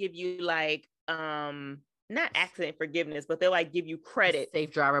is they'll give you like not accident forgiveness, but they'll like give you credit,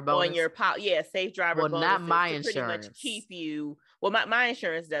 safe driver bonus on your safe driver bonus. Not my insurance. Pretty much keep you. Well, my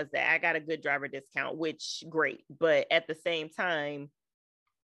insurance does that. I got a good driver discount, which great, but at the same time,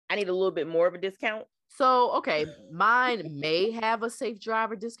 I need a little bit more of a discount. So, okay, mine may have a safe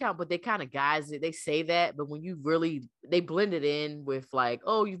driver discount, but they kind of guise it. They say that, but when you really, they blend it in with like,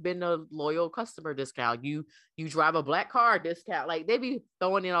 oh, you've been a loyal customer discount. You drive a black car discount. Like they be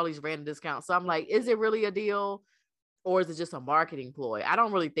throwing in all these random discounts. So I'm like, is it really a deal? Or is it just a marketing ploy? I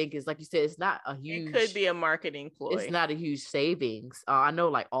don't really think it's like you said, it's not a huge. It could be a marketing ploy. It's not a huge savings. I know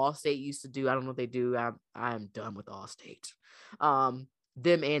like Allstate used to do. I don't know what they do. I'm done with Allstate.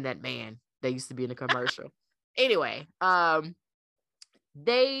 Them and that man. They used to be in a commercial. Anyway,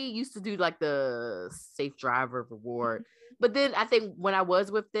 they used to do like the safe driver reward. But then I think when I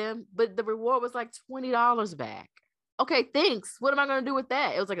was with them, but the reward was like $20 back. Okay, thanks. What am I going to do with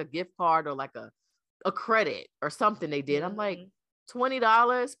that? It was like a gift card or like a credit or something they did. I'm like,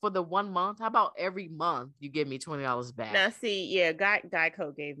 $20 for the 1 month? How about every month you give me $20 back? Now, see, yeah,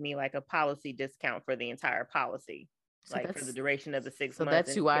 Geico gave me like a policy discount for the entire policy. So like for the duration of the 6 months.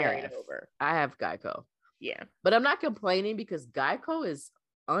 That's who I have. I have Geico. Yeah. But I'm not complaining because Geico is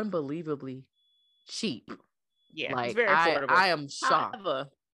unbelievably cheap. Yeah. Like, it's very affordable. I am shocked.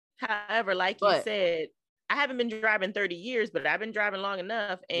 However, like you said, I haven't been driving 30 years, but I've been driving long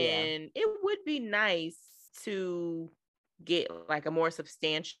enough. And it would be nice to get like a more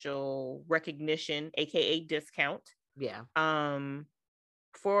substantial recognition, aka discount. Yeah.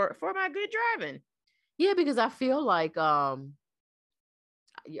 For my good driving. Yeah, because I feel like I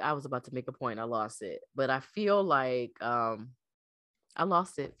was about to make a point. I lost it. But I feel like I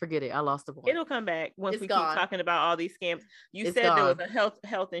lost it. Forget it. I lost the point. It'll come back once we keep talking about all these scams. You said there was a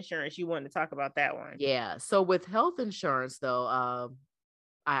health insurance. You wanted to talk about that one. Yeah. So with health insurance, though,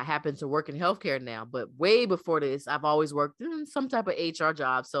 I happen to work in healthcare now. But way before this, I've always worked in some type of HR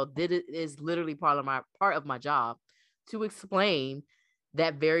job. So it is literally part of my job to explain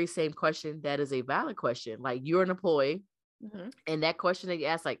that very same question. That is a valid question. Like you're an employee, and that question that you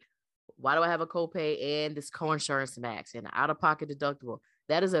ask, like, why do I have a copay and this co-insurance max and out-of-pocket deductible?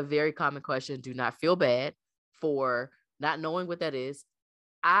 That is a very common question. Do not feel bad for not knowing what that is.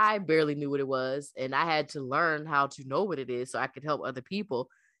 I barely knew what it was, and I had to learn how to know what it is so I could help other people,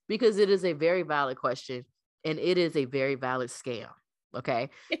 because it is a very valid question and it is a very valid scam. Okay,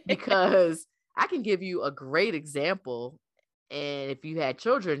 because I can give you a great example. And if you had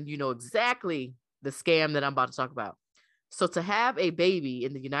children, you know exactly the scam that I'm about to talk about. So to have a baby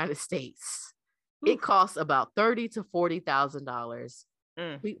in the United States, it costs about $30,000 to $40,000.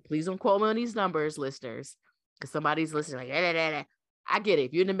 Please don't quote me on these numbers, listeners, because somebody's listening like, I get it.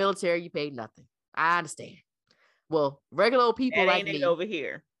 If you're in the military, you pay nothing. I understand. Well, regular old people like me over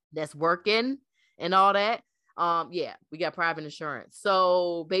here that's working and all that. Yeah, we got private insurance.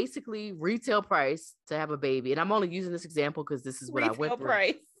 So basically retail price to have a baby. And I'm only using this example because this is what I went through.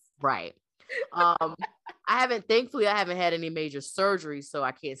 Price. Right. Thankfully I haven't had any major surgery, so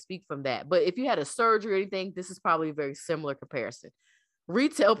I can't speak from that. But if you had a surgery or anything, this is probably a very similar comparison.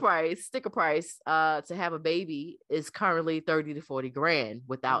 Retail price, sticker price, to have a baby is currently 30 to 40 grand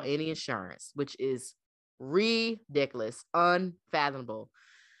without any insurance, which is ridiculous, unfathomable.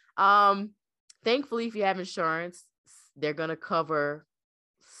 Thankfully, if you have insurance, they're going to cover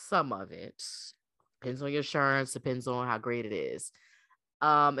some of it. Depends on your insurance, depends on how great it is.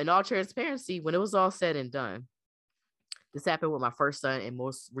 In all transparency, when it was all said and done, this happened with my first son and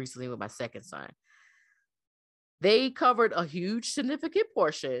most recently with my second son. They covered a huge significant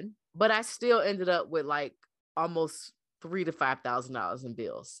portion But I still ended up with like almost $3,000 to $5,000 in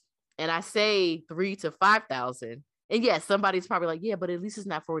bills. And I say 3,000 to 5,000. And yes, somebody's probably like, yeah, but at least it's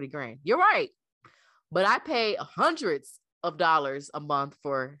not 40 grand. You're right. But I pay hundreds of dollars a month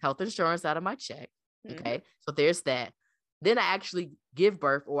for health insurance out of my check. Okay. Mm-hmm. So there's that. Then I actually give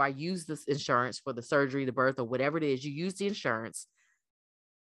birth, or I use this insurance for the surgery, the birth, or whatever it is. You use the insurance.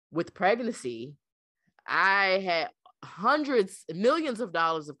 With pregnancy, I had hundreds, millions of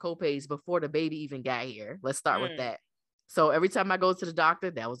dollars of copays before the baby even got here. Let's start with that. So every time I go to the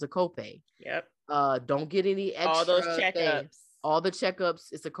doctor, that was a copay. Yep. Don't get any extra. All those checkups. All the checkups,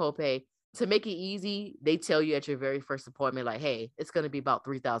 it's a copay. To make it easy, they tell you at your very first appointment, like, hey, it's going to be about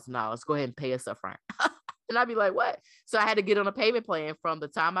 $3,000. Go ahead and pay us up front. And I'd be like, what? So I had to get on a payment plan from the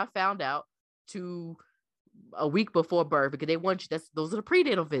time I found out to a week before birth, because they want you, those are the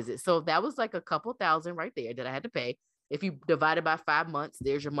prenatal visits. So that was like a couple thousand right there that I had to pay. If you divide it by 5 months,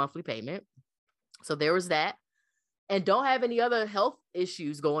 there's your monthly payment. So there was that. And don't have any other health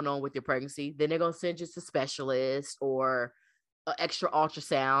issues going on with your pregnancy, then they're going to send you to specialists or an extra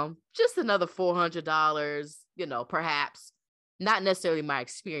ultrasound, just another $400, perhaps. Not necessarily my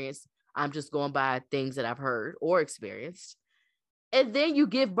experience. I'm just going by things that I've heard or experienced. And then you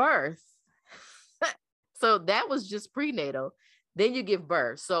give birth. So that was just prenatal. Then you give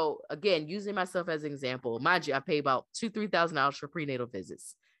birth. So again, using myself as an example, mind you, I pay about $2,000 to $3,000 for prenatal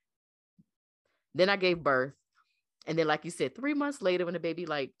visits. Then I gave birth. And then, like you said, 3 months later, when the baby,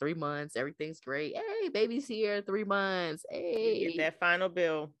 like 3 months, everything's great. Hey, baby's here, 3 months. Hey, you get that final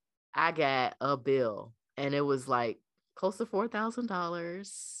bill. I got a bill, and it was like close to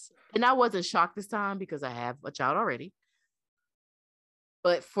 $4,000. And I wasn't shocked this time because I have a child already.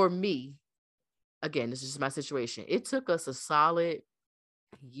 But for me, again, this is just my situation. It took us a solid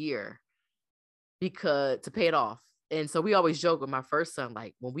year to pay it off. And so we always joke with my first son,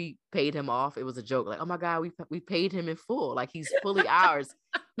 like when we paid him off, it was a joke. Like, oh my God, we paid him in full. Like he's fully ours.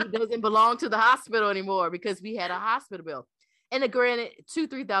 He doesn't belong to the hospital anymore because we had a hospital bill. And granted, $2,000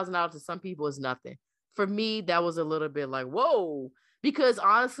 to $3,000 to some people is nothing. For me, that was a little bit like, whoa, because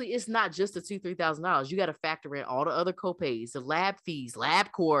honestly, it's not just the $2,000 to $3,000. You got to factor in all the other copays, the lab fees.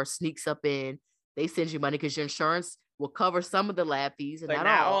 LabCorp sneaks up in. They send you money because your insurance will cover some of the lab fees, and but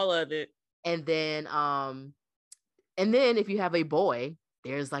not all of it. And then if you have a boy,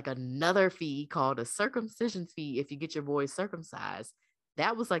 there's like another fee called a circumcision fee if you get your boy circumcised.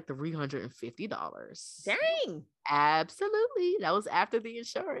 That was like $350. Dang. Absolutely. That was after the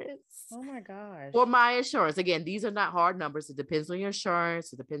insurance. Oh my gosh. For my insurance. Again, these are not hard numbers. It depends on your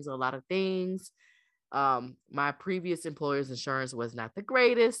insurance. It depends on a lot of things. My previous employer's insurance was not the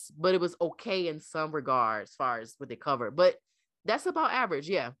greatest, but it was okay in some regards as far as what they covered. But that's about average.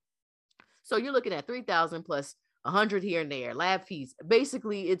 Yeah. So you're looking at $3,000 plus 100 here and there, lab fees.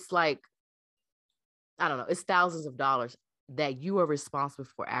 Basically, it's like, I don't know, it's thousands of dollars that you are responsible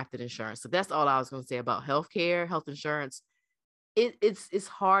for after the insurance. So that's all I was going to say about healthcare, health insurance. It's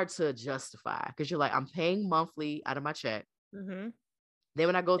hard to justify because you're like, I'm paying monthly out of my check. Mm-hmm. Then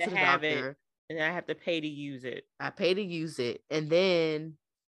when I go to the doctor, and I have to pay to use it. I pay to use it. And then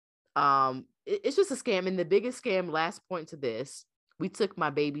it's just a scam. And the biggest scam, last point to this, we took my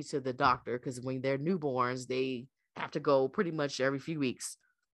baby to the doctor because when they're newborns, they have to go pretty much every few weeks.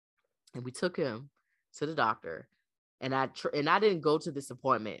 And we took him to the doctor. And I didn't go to this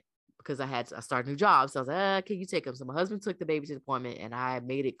appointment because I started a new job. So I was like, can you take him? So my husband took the baby to the appointment, and I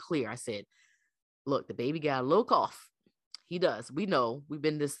made it clear. I said, look, the baby got a little cough. He does. We know. We've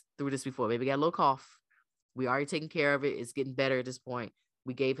been through this before. Baby got a little cough. We already taken care of it. It's getting better at this point.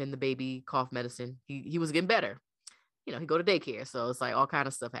 We gave him the baby cough medicine. He was getting better. He go to daycare. So it's like all kind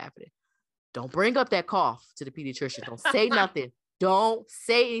of stuff happening. Don't bring up that cough to the pediatrician. Don't say nothing. Don't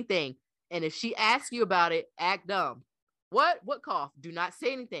say anything. And if she asks you about it, act dumb. What cough? Do not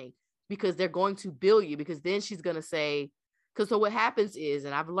say anything because they're going to bill you, because then she's going to say, so what happens is,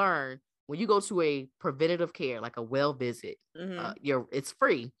 and I've learned, when you go to a preventative care, like a well visit, mm-hmm. It's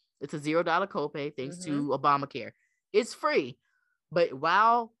free. It's a $0 copay thanks mm-hmm. to Obamacare. It's free. But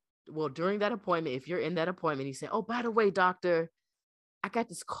during that appointment, if you're in that appointment, you say, oh, by the way, doctor, I got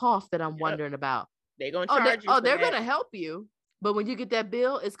this cough that I'm wondering about. They're going to charge you. They're going to help you. But when you get that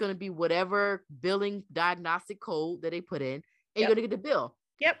bill, it's going to be whatever billing diagnostic code that they put in, and you're going to get the bill.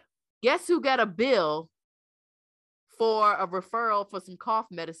 Yep. Guess who got a bill for a referral for some cough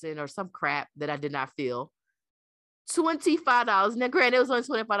medicine or some crap that I did not fill? $25. Now, granted, it was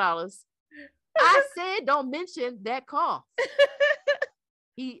only $25. I said, don't mention that cough.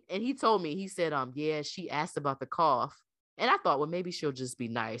 He told me, he said, yeah, she asked about the cough. And I thought, well, maybe she'll just be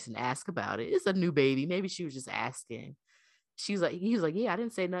nice and ask about it. It's a new baby. Maybe she was just asking. he was like, yeah, I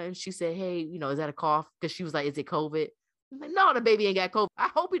didn't say nothing. She said, hey, you know, is that a cough? Because she was like, is it COVID? I'm like, no, the baby ain't got COVID. I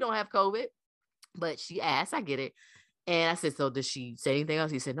hope he don't have COVID. But she asked, I get it. And I said, so did she say anything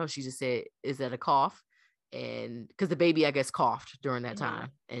else? He said, no, she just said, is that a cough? And because the baby, I guess, coughed during that time.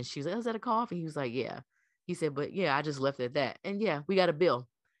 And she was like, is that a cough? And he was like, yeah. He said, but yeah, I just left it at that. And yeah, we got a bill.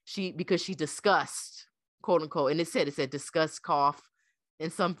 Because she discussed, quote unquote, and it said discuss cough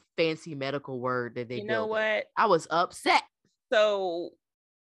and some fancy medical word that they You know what? I was upset. So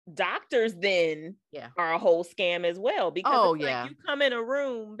doctors then are a whole scam as well, because like you come in a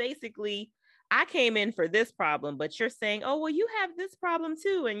room, basically, I came in for this problem, but you're saying, oh, well, you have this problem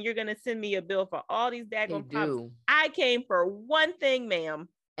too, and you're going to send me a bill for all these daggone problems. I came for one thing, ma'am.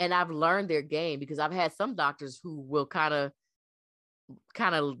 And I've learned their game, because I've had some doctors who will kind of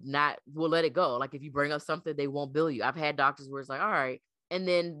not will let it go. Like if you bring up something, they won't bill you. I've had doctors where it's like, all right. And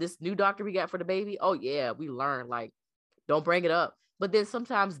then this new doctor we got for the baby, oh yeah, we learned, like, don't bring it up. But then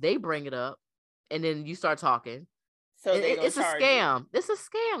sometimes they bring it up and then you start talking. So it's a scam. It's a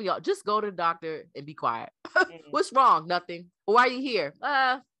scam, y'all. Just go to the doctor and be quiet. What's wrong? Nothing. Why are you here?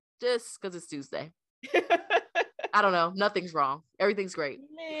 Just because it's Tuesday. I don't know. Nothing's wrong. Everything's great.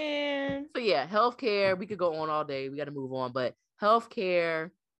 Man. So yeah, healthcare, we could go on all day. We got to move on. But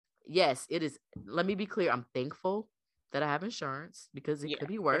healthcare, yes, it is. Let me be clear. I'm thankful that I have insurance, because it could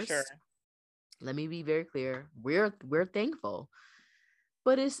be worse. Sure. Let me be very clear. We're thankful,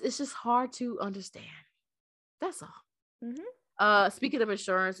 but it's just hard to understand. That's all. Speaking of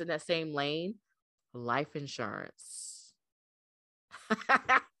insurance, in that same lane, life insurance.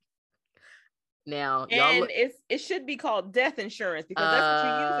 Now, and it should be called death insurance, because that's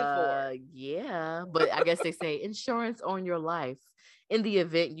what you use it for. Yeah, but I guess they say insurance on your life in the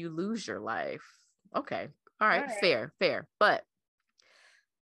event you lose your life. Okay. All right. Fair. But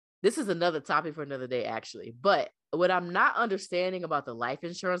this is another topic for another day, actually. But what I'm not understanding about the life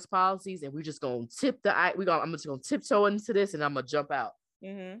insurance policies, and we're just going to I'm just going to tiptoe into this, and I'm going to jump out.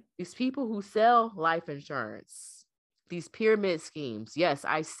 These people who sell life insurance, these pyramid schemes. Yes,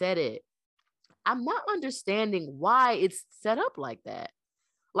 I said it. I'm not understanding why it's set up like that.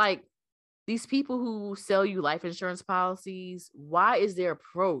 Like, these people who sell you life insurance policies, why is their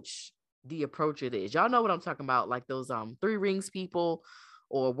approach the approach it is? Y'all know what I'm talking about, like those Three Rings people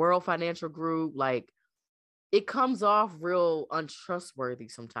or World Financial Group. Like, it comes off real untrustworthy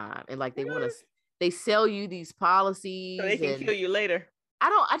sometimes, and like they sell you these policies so they can kill you later.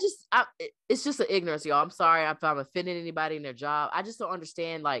 It's just an ignorance, y'all. I'm sorry if I'm offending anybody in their job. I just don't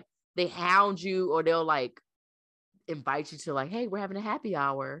understand. Like, they hound you, or they'll like invite you to, like, hey, we're having a happy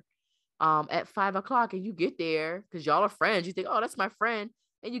hour at 5:00, and you get there because y'all are friends. You think, oh, that's my friend.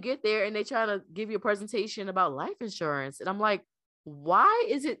 And you get there and they try to give you a presentation about life insurance. And I'm like, why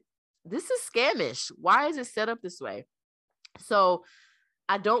is it, this is scamish. Why is it set up this way? So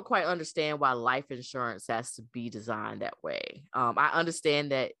I don't quite understand why life insurance has to be designed that way. I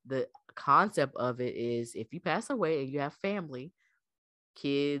understand that the concept of it is, if you pass away and you have family,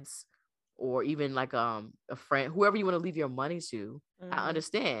 kids, or even like a friend, whoever you want to leave your money to, I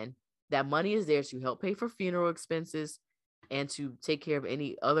understand that money is there to help pay for funeral expenses and to take care of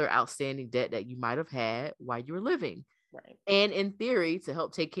any other outstanding debt that you might have had while you were living. Right. And in theory, to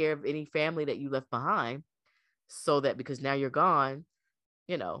help take care of any family that you left behind, so that because now you're gone,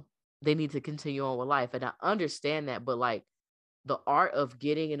 you know, they need to continue on with life. And I understand that, but like, the art of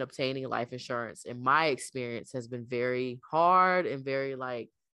getting and obtaining life insurance, in my experience, has been very hard and very like,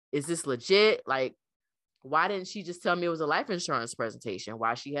 is this legit? Like, why didn't she just tell me it was a life insurance presentation?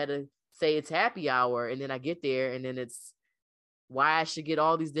 Why she had to say it's happy hour, and then I get there and then it's why I should get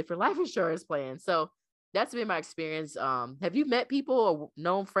all these different life insurance plans. So that's been my experience. Have you met people or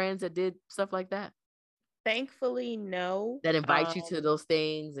known friends that did stuff like that? Thankfully, no. That invite you to those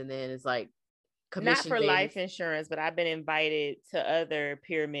things, and then it's like commission not for based. Life insurance, but I've been invited to other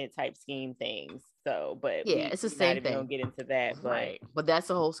pyramid type scheme things. So, but yeah, it's the same thing. Don't get into that, right? But that's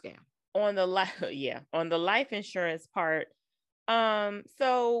a whole scam. On the life insurance part.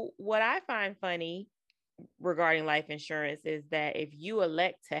 So what I find funny regarding life insurance is that if you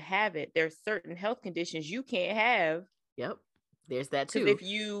elect to have it, there's certain health conditions you can't have. Yep. There's that too. If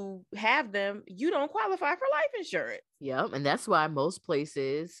you have them, you don't qualify for life insurance. Yep. And that's why most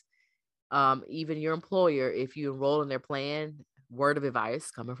places, even your employer, if you enroll in their plan, word of advice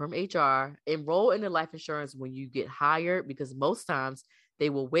coming from HR, enroll in the life insurance when you get hired, because most times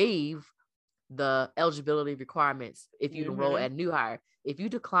they will waive the eligibility requirements if you enroll at new hire. If you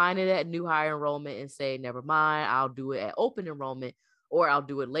decline it at new hire enrollment and say, never mind, I'll do it at open enrollment, or I'll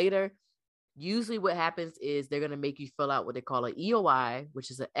do it later, Usually what happens is they're going to make you fill out what they call an EOI, which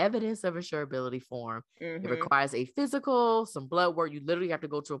is an evidence of insurability form. It requires a physical, some blood work. You literally have to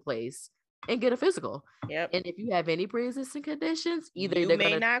go to a place and get a physical. And if you have any pre-existing conditions, either you they're may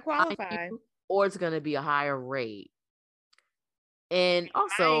going to not qualify or it's going to be a higher rate. And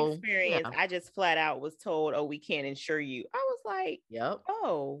also, my experience, I just flat out was told, "Oh, we can't insure you." I was like,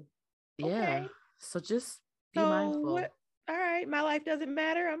 "Oh, okay." So just be mindful. All right, my life doesn't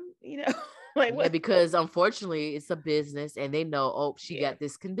matter. I'm, like what? Because unfortunately, it's a business, and they know, oh, she got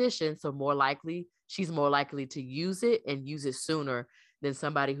this condition, so she's more likely to use it and use it sooner than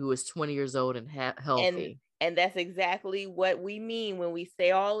somebody who is 20 years old and healthy. And that's exactly what we mean when we say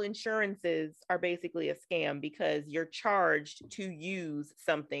all insurances are basically a scam, because you're charged to use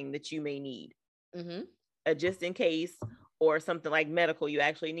something that you may need, just in case, or something like medical, you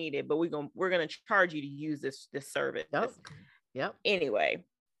actually need it, but we're gonna charge you to use this service. Yep. Anyway,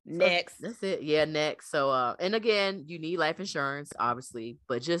 so next. That's it. Yeah, next. So, and again, you need life insurance, obviously,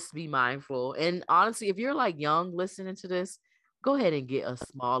 but just be mindful. And honestly, if you're like young listening to this, go ahead and get a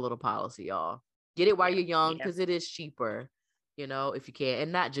small little policy, y'all. Get it while you're young, because it is cheaper, if you can,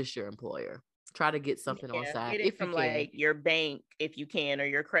 and not just your employer. Try to get something on side. Get it from like your bank if you can, or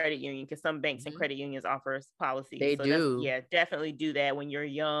your credit union, because some banks and credit unions offer policies. They do. Definitely do that when you're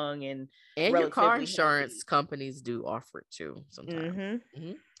young, and your car insurance companies do offer it too sometimes.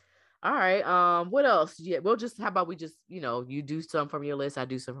 All right. What else? Yeah, how about we just, you do some from your list, I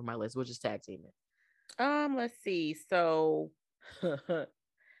do some from my list. We'll just tag team it. Let's see. So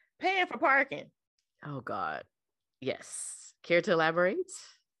paying for parking. Oh God. Yes. Care to elaborate?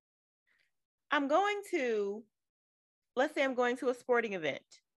 Let's say I'm going to a sporting event.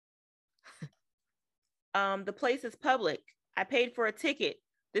 The place is public. I paid for a ticket.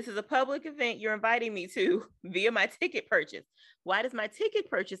 This is a public event you're inviting me to via my ticket purchase. Why does my ticket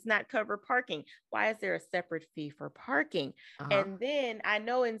purchase not cover parking? Why is there a separate fee for parking? And then I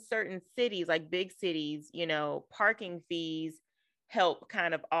know in certain cities, like big cities, parking fees help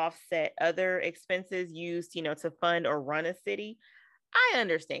kind of offset other expenses used, to fund or run a city. I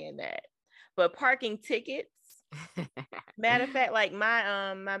understand that. But parking tickets, matter of fact, like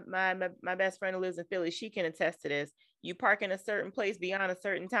my best friend who lives in Philly, she can attest to this. You park in a certain place beyond a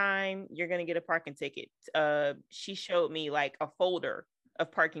certain time, you're going to get a parking ticket. She showed me like a folder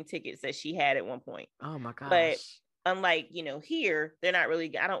of parking tickets that she had at one point. Oh my gosh. But unlike, here, they're not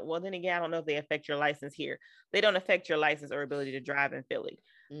really, I don't know if they affect your license here. They don't affect your license or ability to drive in Philly.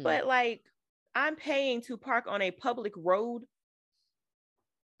 But like, I'm paying to park on a public road,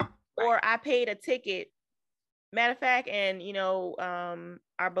 or I paid a ticket. Matter of fact, and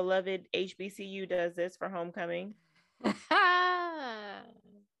our beloved HBCU does this for homecoming.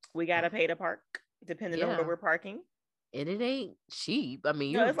 We gotta pay to park depending on where we're parking. And it ain't cheap. I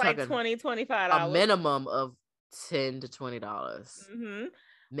mean, it's like $20-$25. A minimum of $10 to $20.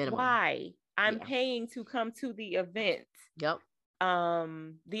 Minimum. Why? I'm paying to come to the event. Yep.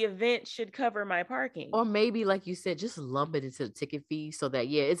 The event should cover my parking. Or maybe, like you said, just lump it into the ticket fee so that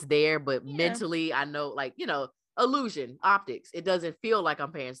it's there, but mentally I know, like, illusion, optics, it doesn't feel like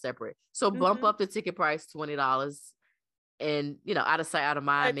I'm paying separate. So bump up the ticket price $20, and out of sight, out of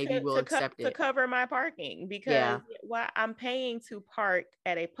mind. Maybe we'll accept it to cover my parking, because I'm paying to park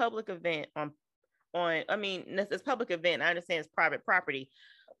at a public event on. I mean, it's public event. I understand it's private property,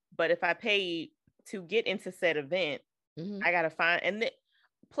 but if I pay to get into said event, I gotta find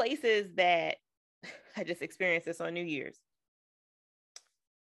places that I just experienced this on New Year's.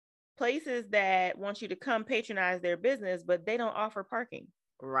 Places that want you to come patronize their business, but they don't offer parking.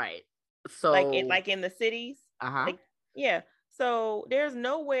 Right. So like in the cities. So there's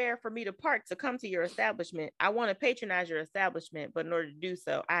nowhere for me to park to come to your establishment. I want to patronize your establishment, but in order to do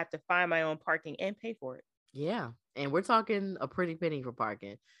so, I have to find my own parking and pay for it. Yeah. And we're talking a pretty penny for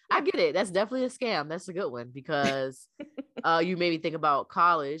parking. I get it. That's definitely a scam. That's a good one, because you made me think about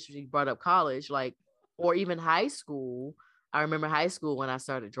college. You brought up college, or even high school. I remember high school when I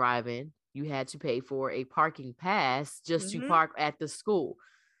started driving, you had to pay for a parking pass just to park at the school.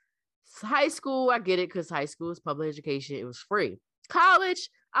 High school, I get it, because high school is public education. It was free. College,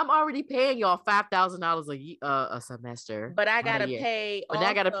 I'm already paying y'all $5,000 a semester. But I gotta pay. But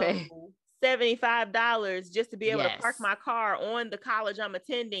I gotta pay $75 just to be able to park my car on the college I'm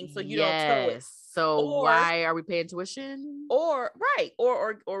attending, so you don't tow it. So why are we paying tuition? Or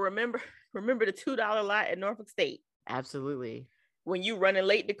remember the $2 lot at Norfolk State. Absolutely. When you running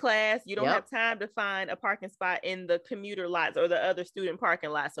late to class, you don't have time to find a parking spot in the commuter lots or the other student parking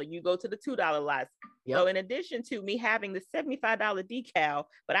lots. So you go to the $2 lots. So in addition to me having the $75 decal,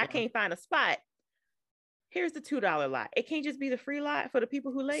 but I can't find a spot, here's the $2 lot. It can't just be the free lot for the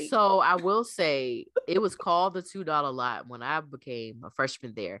people who late. So I will say it was called the $2 lot when I became a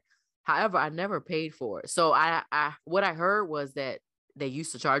freshman there. However, I never paid for it. So I what I heard was that they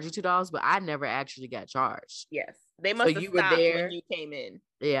used to charge you $2, but I never actually got charged. Yes. They must have stopped when you came in.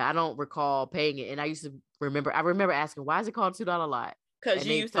 Yeah, I don't recall paying it. And I remember asking, why is it called $2 lot? Because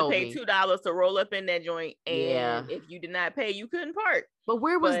you used to pay $2 to roll up in that joint. And if you did not pay, you couldn't park. But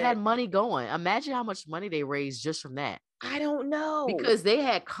where was that money going? Imagine how much money they raised just from that. I don't know. Because they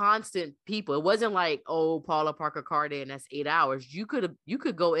had constant people. It wasn't like, oh, Paula park a car there and that's 8 hours. You could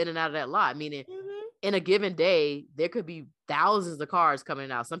go in and out of that lot. Meaning in a given day, there could be thousands of cars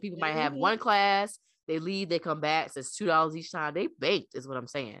coming out. Some people might have one class, they leave, they come back, so it's $2 each time. They banked, is what I'm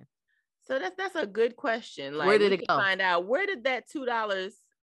saying. So that's a good question. Like, where did it go? Find out, where did that $2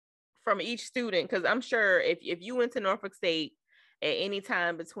 from each student? Because I'm sure if you went to Norfolk State at any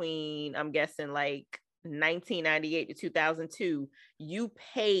time between, I'm guessing like 1998 to 2002, you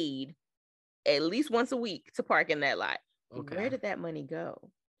paid at least once a week to park in that lot. Okay. Where did that money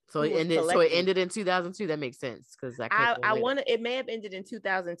go? So it ended in 2002. That makes sense because I want to. It may have ended in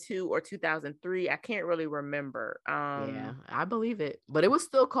 2002 or 2003. I can't really remember. Yeah, I believe it, but it was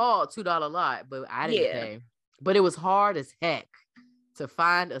still called $2 lot. But I didn't pay. But it was hard as heck to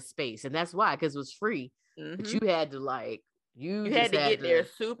find a space, and that's why, because it was free. But you had to you had to get there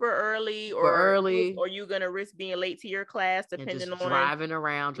super early, or you're gonna risk being late to your class, depending on driving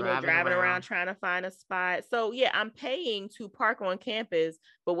around trying to find a spot. So yeah, I'm paying to park on campus,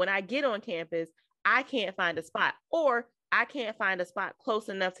 but when I get on campus, I can't find a spot, or I can't find a spot close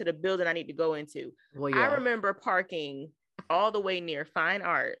enough to the building I need to go into. Well, I remember parking all the way near Fine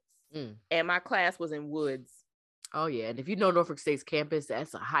Arts, and my class was in Woods. Oh yeah, and if you know Norfolk State's campus,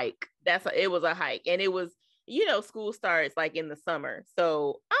 that's a hike. It was a hike, and it was. School starts like in the summer.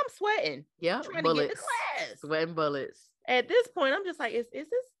 So I'm sweating. Yeah. Trying to get to class. Sweating bullets. At this point, I'm just like,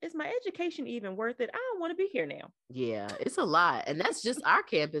 is my education even worth it? I don't want to be here now. Yeah, it's a lot. And that's just our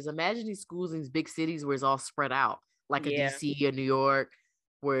campus. Imagine these schools in these big cities where it's all spread out, like a DC or New York,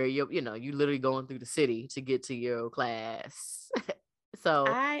 where you literally going through the city to get to your class. So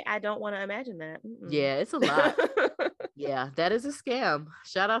I don't want to imagine that. Yeah, it's a lot. Yeah, that is a scam.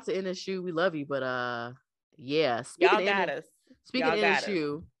 Shout out to NSU. We love you, but yeah, y'all got us. Speaking of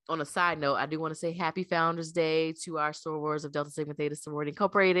NSU, on a side note, I do want to say happy Founders Day to our sorors of Delta Sigma Theta Sorority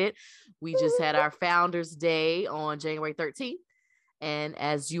Incorporated. We just had our Founders Day on January 13th. And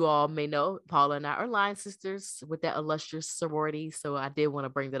as you all may know, Paula and I are line sisters with that illustrious sorority. So I did want to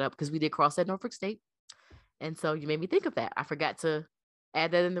bring that up because we did cross at Norfolk State. And so you made me think of that. I forgot to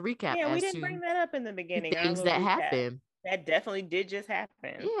add that in the recap. Yeah, we didn't bring that up in the beginning. Things that happen. That definitely did just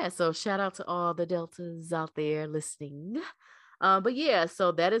happen. Yeah, so shout out to all the Deltas out there listening. But yeah,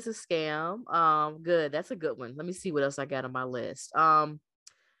 so that is a scam. Good. That's a good one. Let me see what else I got on my list.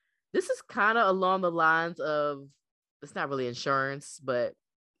 This is kind of along the lines of, it's not really insurance, but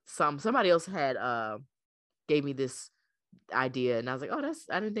somebody else had gave me this idea, and I was like, oh,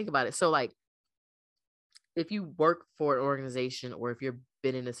 I didn't think about it. So like, if you work for an organization, or if you've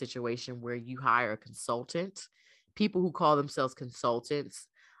been in a situation where you hire a consultant, people who call themselves consultants,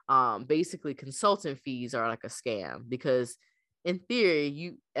 basically consultant fees are like a scam, because in theory,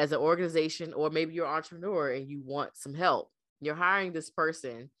 you as an organization, or maybe you're an entrepreneur and you want some help, you're hiring this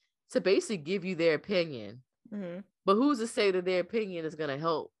person to basically give you their opinion. But who's to say that their opinion is going to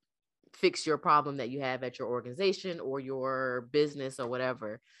help fix your problem that you have at your organization or your business or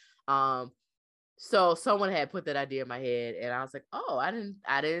whatever? So someone had put that idea in my head, and I was like, oh,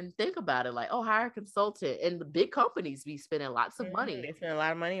 I didn't think about it. Like, oh, hire a consultant. And the big companies be spending lots of money. They spend a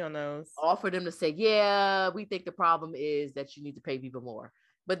lot of money on those. Offer them to say, yeah, we think the problem is that you need to pay people more.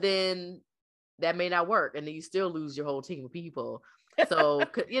 But then that may not work, and then you still lose your whole team of people. So,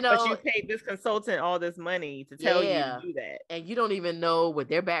 but you paid this consultant all this money to tell you to do that. And you don't even know what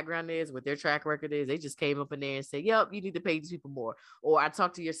their background is, what their track record is. They just came up in there and said, yep, you need to pay these people more. Or I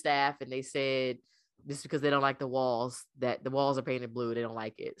talked to your staff and they said, just because they don't like the walls, that the walls are painted blue, they don't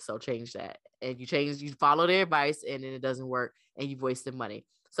like it. So change that. And you follow their advice, and then it doesn't work and you've wasted money.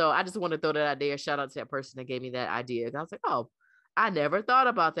 So I just want to throw that out there. Shout out to that person that gave me that idea. I was like, oh, I never thought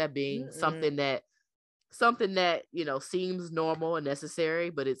about that being something that seems normal and necessary,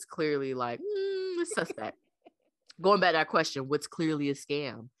 but it's clearly like it's suspect. Going back to our question, what's clearly a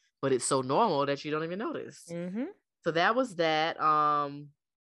scam, but it's so normal that you don't even notice. So that was that.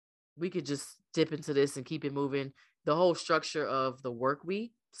 We could just dip into this and keep it moving. The whole structure of the work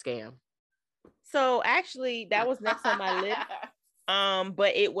week, scam. So actually that was next on my list.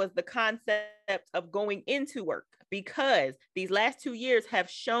 But it was the concept of going into work, because these last 2 years have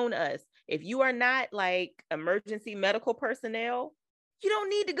shown us If you are not like emergency medical personnel, you don't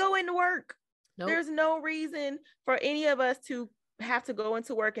need to go into work. Nope. There's no reason for any of us to have to go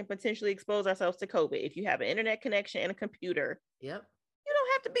into work and potentially expose ourselves to COVID. If you have an internet connection and a computer, yep, you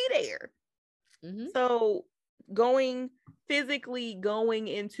don't have to be there. Mm-hmm. So physically going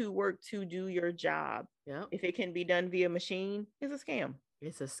into work to do your job, yep, if it can be done via machine, is a scam.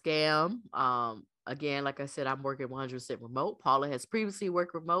 It's a scam. Again, like I said, I'm working 100% remote. Paula has previously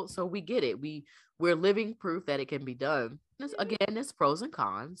worked remote, so we get it. We're living proof that it can be done. Again, there's pros and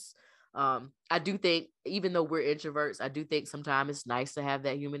cons. I do think, even though we're introverts, I do think sometimes it's nice to have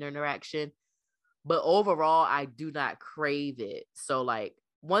that human interaction. But overall, I do not crave it. So like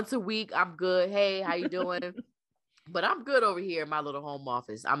once a week, I'm good. Hey, how you doing? But I'm good over here in my little home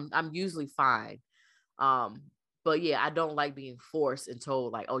office. I'm usually fine. But yeah, I don't like being forced and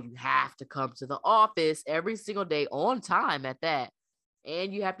told like, oh, you have to come to the office every single day on time at that.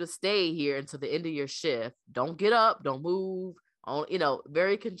 And you have to stay here until the end of your shift. Don't get up, don't move.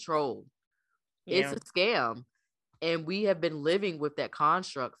 Very controlled. Yeah. It's a scam. And we have been living with that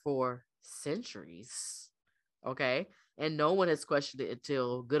construct for centuries. Okay. And no one has questioned it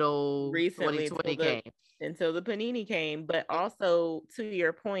until good old recently 2020 came. Until the panini came. But also, to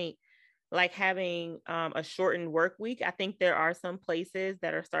your point, like having a shortened work week, I think there are some places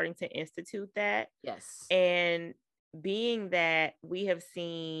that are starting to institute that. Yes. And being that we have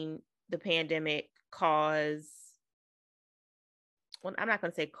seen the pandemic cause, well, I'm not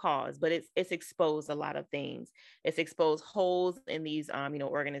going to say cause, but it's exposed a lot of things. It's exposed holes in these,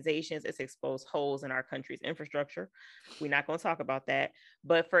 organizations. It's exposed holes in our country's infrastructure. We're not going to talk about that.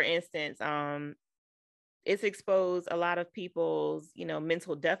 But for instance, it's exposed a lot of people's,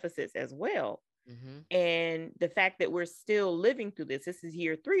 mental deficits as well. Mm-hmm. And the fact that we're still living through this is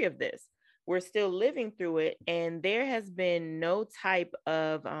year 3 of this. We're still living through it. And there has been no type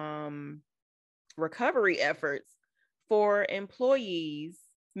of recovery efforts for employees'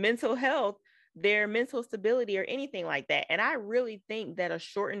 mental health, their mental stability, or anything like that. And I really think that a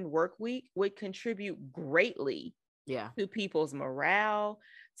shortened work week would contribute greatly to people's morale,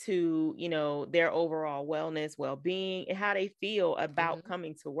 to, their overall wellness, well-being, and how they feel about mm-hmm.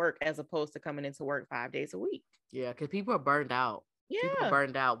 coming to work as opposed to coming into work 5 days a week. Yeah, because people are burned out. Yeah. People are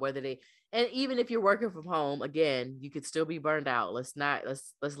burned out, and even if you're working from home, again, you could still be burned out. Let's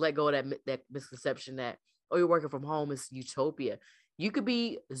let go of that misconception that, oh, you're working from home is utopia. You could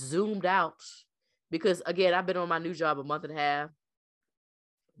be zoomed out, because again, I've been on my new job a month and a half.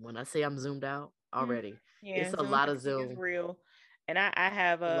 When I say I'm zoomed out already, it's a lot of Zoom. It's real. And I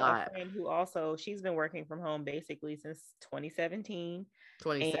have a friend who also, she's been working from home basically since 2017.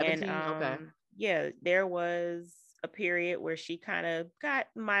 2017, okay. Yeah, there was a period where she kind of got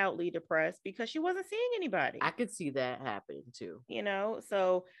mildly depressed because she wasn't seeing anybody. I could see that happening too.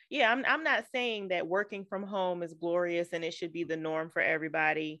 So yeah, I'm not saying that working from home is glorious and it should be the norm for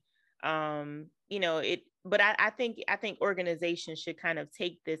everybody. But I think organizations should kind of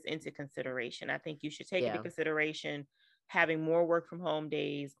take this into consideration. I think you should take into consideration having more work from home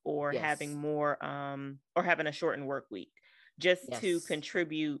days, or having more or having a shortened work week, just to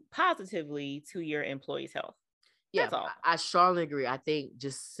contribute positively to your employees' health. Yeah, that's all. I strongly agree. I think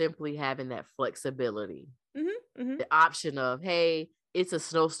just simply having that flexibility, the option of, hey, it's a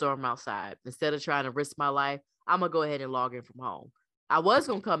snowstorm outside. Instead of trying to risk my life, I'm going to go ahead and log in from home. I was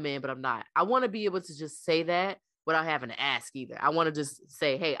going to come in, but I'm not. I want to be able to just say that without having to ask either. I want to just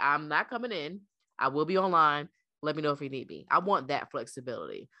say, hey, I'm not coming in. I will be online. Let me know if you need me. I want that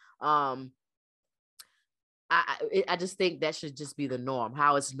flexibility. I just think that should just be the norm.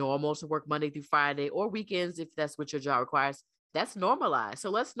 How it's normal to work Monday through Friday or weekends, if that's what your job requires. That's normalized. So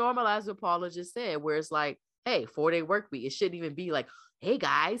let's normalize what Paula just said, where it's like, hey, 4-day work week. It shouldn't even be like, hey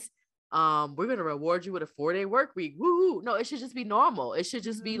guys, we're gonna reward you with a 4-day work week. Woohoo! No, it should just be normal. It should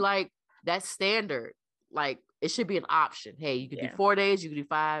just be like that standard. Like it should be an option. Hey, you could do 4 days, you could do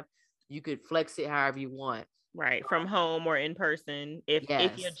 5, you could flex it however you want. Right, from home or in person. If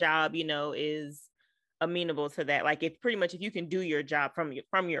your job, is amenable to that, like if you can do your job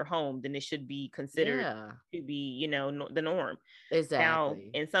from your home, then it should be considered to be the norm. Exactly. Now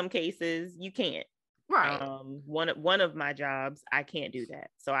in some cases you can't, right? One of my jobs I can't do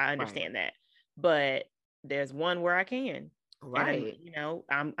that, so I understand that, but there's one where I can, right?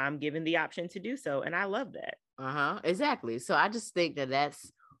 And, I'm given the option to do so, and I love that. Exactly. So I just think that that's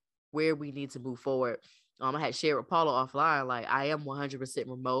where we need to move forward. I had shared with Paula offline, like I am 100%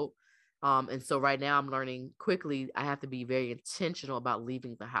 remote. And so right now I'm learning quickly, I have to be very intentional about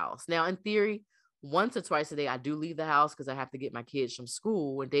leaving the house. Now, in theory, once or twice a day, I do leave the house because I have to get my kids from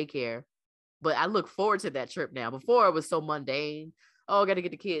school and daycare. But I look forward to that trip now. Before it was so mundane. oh, I got to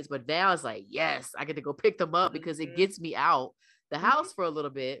get the kids. But now it's like, yes, I get to go pick them up because it gets me out the house for a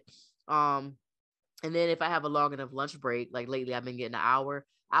little bit. And then if I have a long enough lunch break, like lately I've been getting an hour,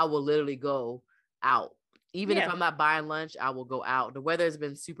 I will literally go out. Even if I'm not buying lunch, I will go out. The weather has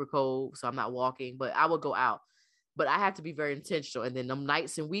been super cold, so I'm not walking, but I will go out. But I have to be very intentional. And then them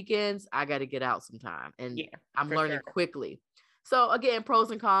nights and weekends, I got to get out sometime. And I'm learning quickly. So again,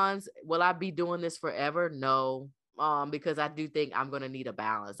 pros and cons. Will I be doing this forever? No. Because I do think I'm going to need a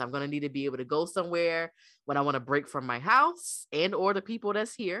balance. I'm going to need to be able to go somewhere when I want to break from my house and or the people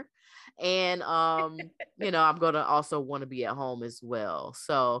that's here. And, you know, I'm going to also want to be at home as well.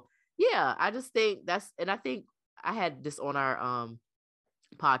 So yeah, I just think and I think I had this on our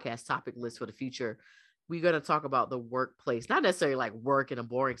podcast topic list for the future. We're going to talk about the workplace, not necessarily like work in a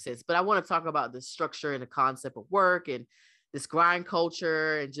boring sense, but I want to talk about the structure and the concept of work and this grind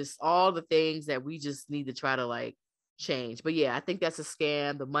culture and just all the things that we just need to try to like change. But yeah, I think that's a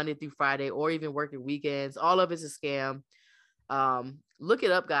scam. The Monday through Friday or even working weekends, all of it's a scam. Look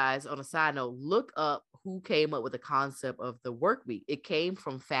it up, guys. On a side note, look up who came up with the concept of the work week. It came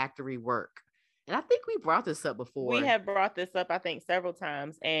from factory work. And I think we brought this up before. We have brought this up, I think, several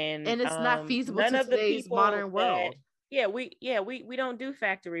times, and it's not feasible to today's modern world. We don't do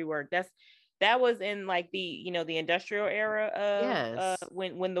factory work. That was in like the the industrial era of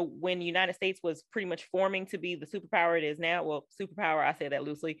when the United States was pretty much forming to be the superpower it is now. Well, superpower, I say that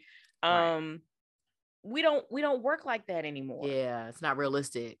loosely. Right. We don't work like that anymore. Yeah, it's not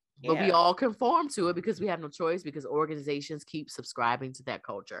realistic. But we all conform to it because we have no choice, because organizations keep subscribing to that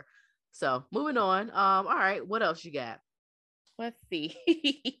culture. So moving on. All right, what else you got? Let's see.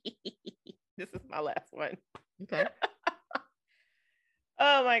 This is my last one. Okay.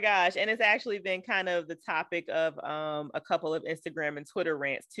 Oh my gosh. And it's actually been kind of the topic of a couple of Instagram and Twitter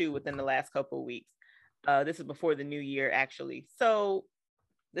rants too within the last couple of weeks. This is before the new year, actually. So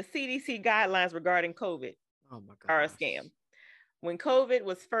the CDC guidelines regarding COVID are a scam. When COVID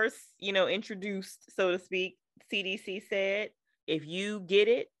was first, introduced, so to speak, CDC said, if you get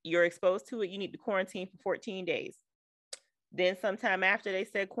it, you're exposed to it, you need to quarantine for 14 days. Then sometime after, they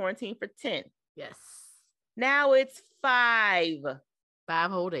said quarantine for 10. Yes. Now it's 5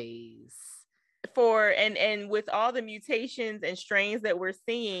 whole days. And with all the mutations and strains that we're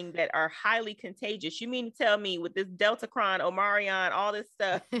seeing that are highly contagious, you mean to tell me with this Deltacron, Omarion, all this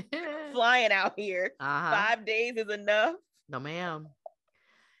stuff flying out here, 5 days is enough? No, ma'am.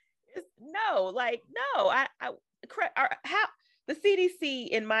 No. How the CDC,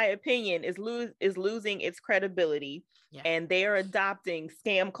 in my opinion, is losing its credibility, and they are adopting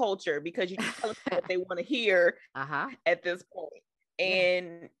scam culture because you tell them what they want to hear at this point.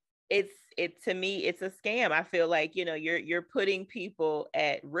 And to me, it's a scam. I feel like, you're putting people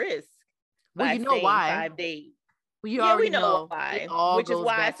at risk. Well, you know why? 5 days. Well, you already know why, which is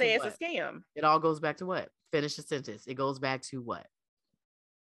why I say it's a scam. It all goes back to what? Finish the sentence. It goes back to what?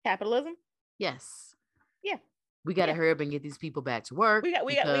 Capitalism? Yes. Yeah. We got to hurry up and get these people back to work. We got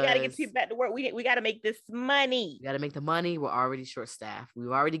to get people back to work. We got to make this money. We got to make the money. We're already short staffed. We've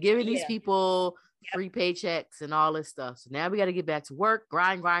already given these people free paychecks and all this stuff. So now we got to get back to work.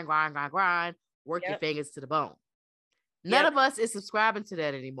 Grind. Work your fingers to the bone. None of us is subscribing to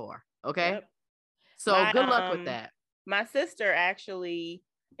that anymore. Okay. So good luck with that. My sister actually,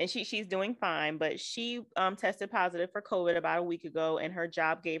 and she's doing fine, but she tested positive for COVID about a week ago, and her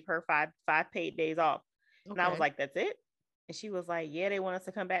job gave her five paid days off. Okay. And I was like, that's it? And she was like, yeah, they want us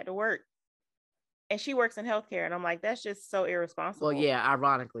to come back to work. And she works in healthcare. And I'm like, that's just so irresponsible. Well, yeah,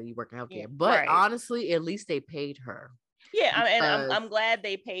 ironically, you work in healthcare. But honestly, at least they paid her. Yeah, and I'm glad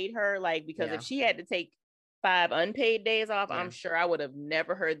they paid her, because if she had to take 5 unpaid days off, I'm sure I would have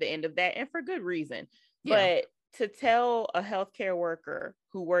never heard the end of that, and for good reason. Yeah. But to tell a healthcare worker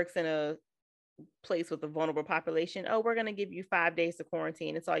who works in a place with a vulnerable population, oh, we're going to give you 5 days to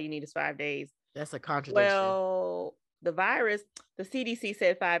quarantine. It's all you need is 5 days. That's a contradiction. Well, the CDC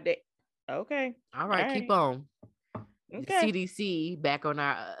said 5 days. Okay. All right. Keep on. Okay. The CDC, back on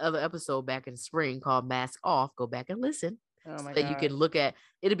our other episode back in spring called Mask Off. Go back and listen. Oh my God. You can look at,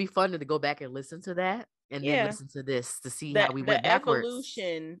 it'll be fun to go back and listen to that. And then listen to this to see how we went backwards.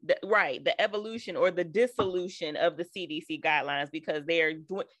 The evolution or the dissolution of the CDC guidelines, because they are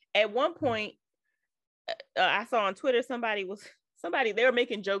doing. At one point, I saw on Twitter somebody they were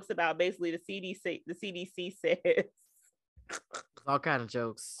making jokes about basically the CDC says all kinds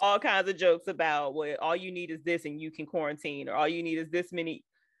of jokes about, well, all you need is this and you can quarantine, or all you need is this many.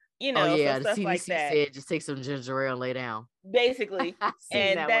 The CDC like that. said just take some ginger ale and lay down. Basically.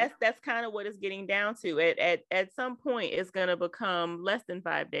 And that's kind of what it's getting down to. At some point, it's gonna become less than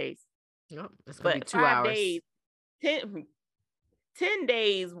 5 days. Yep, it's gonna be 2 hours. 5 days, 10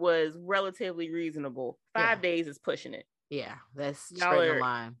 days was relatively reasonable. 5 days is pushing it. Yeah, that's straight in the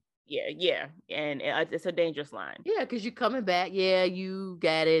line. Yeah. And it's a dangerous line. Yeah, because you're coming back. Yeah, you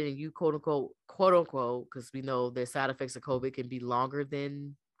got it. And you quote unquote, because we know the side effects of COVID can be longer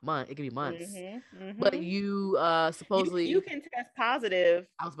than months. It can be months. But you supposedly you can test positive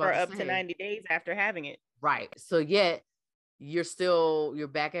for up to 90 days after having it. Right. So yet you're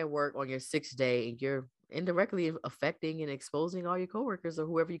back at work on your 6th day and you're indirectly affecting and exposing all your coworkers or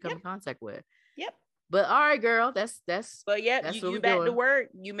whoever you come in contact with. Yep. But all right, girl, that's but yeah, that's you back to work,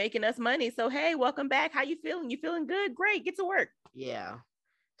 you making us money. So hey, welcome back. How you feeling? You feeling good? Great, get to work. Yeah.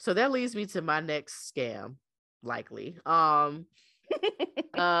 So that leads me to my next scam, likely.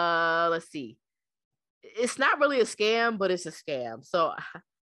 Let's see. It's not really a scam, but it's a scam. So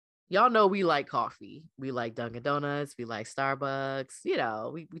y'all know we like coffee. We like Dunkin' Donuts. We like Starbucks. You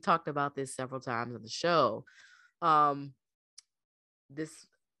know, we talked about this several times on the show.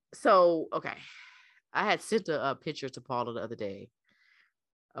 Okay. I had sent a picture to Paula the other day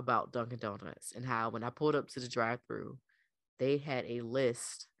about Dunkin' Donuts and how when I pulled up to the drive-thru, they had a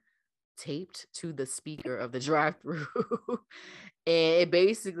list taped to the speaker of the drive-thru. And it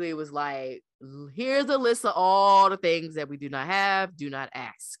basically was like, here's a list of all the things that we do not have, do not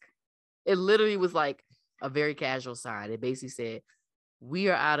ask. It literally was like a very casual sign. It basically said, we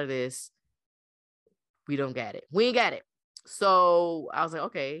are out of this. We don't got it. We ain't got it. So I was like,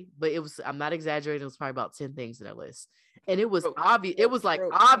 okay, but I'm not exaggerating. It was probably about 10 things in that list. And it was obvious. It was like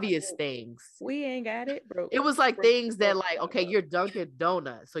obvious things. We ain't got it, bro. It was like things that like, okay, you're Dunkin'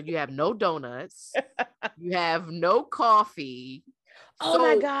 Donuts. So you have no donuts. You have no coffee. Oh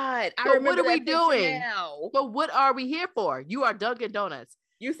my God. I remember what are we doing now? So what are we here for? You are Dunkin' Donuts.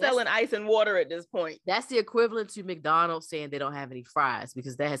 You selling ice and water at this point. That's the equivalent to McDonald's saying they don't have any fries,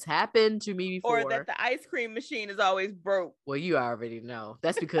 because that has happened to me before. Or that the ice cream machine is always broke. Well, you already know.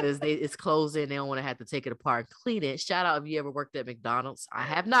 That's because it's closing. They don't want to have to take it apart and clean it. Shout out if you ever worked at McDonald's. I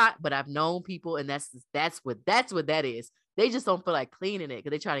have not, but I've known people, and that's what that is. They just don't feel like cleaning it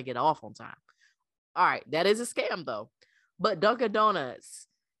because they try to get off on time. All right, that is a scam though. But Dunkin' Donuts,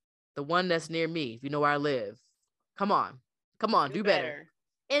 the one that's near me, if you know where I live, come on, do better.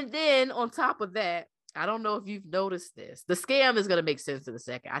 And then on top of that, I don't know if you've noticed this. The scam is going to make sense in a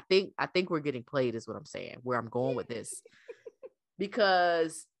second. I think we're getting played is what I'm saying, where I'm going with this.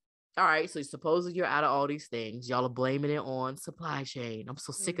 Because, all right, so supposedly you're out of all these things. Y'all are blaming it on supply chain. I'm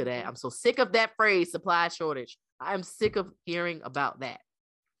so sick of that. I'm so sick of that phrase, supply shortage. I'm sick of hearing about that.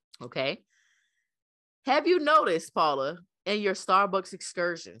 Okay. Have you noticed, Paula, in your Starbucks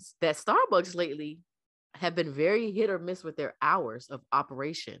excursions, that Starbucks lately have been very hit or miss with their hours of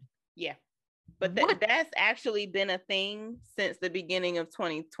operation? Yeah. But that's actually been a thing since the beginning of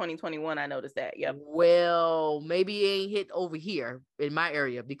 2021. I noticed that. Yep. Well, maybe it ain't hit over here in my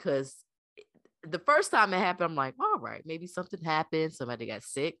area, because the first time it happened, I'm like, all right, maybe something happened. Somebody got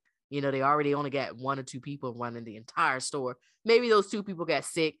sick. You know, they already only got 1 or 2 people running the entire store. Maybe those 2 people got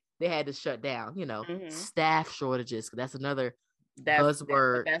sick. They had to shut down, staff shortages. That's another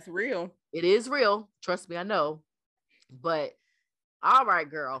buzzword. That's real. It is real. Trust me, I know. But all right,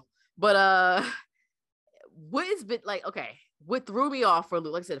 girl. But what has been like, okay, what threw me off for a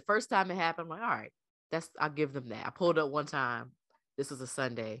loop, like I said, the first time it happened, I'm like, all right, I'll give them that. I pulled up one time. This was a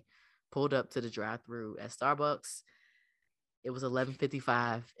Sunday. Pulled up to the drive-thru at Starbucks. It was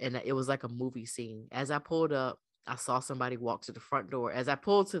 11:55, and it was like a movie scene. As I pulled up, I saw somebody walk to the front door. As I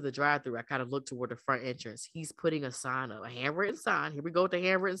pulled to the drive-thru, I kind of looked toward the front entrance. He's putting a sign up, a handwritten sign. Here we go with the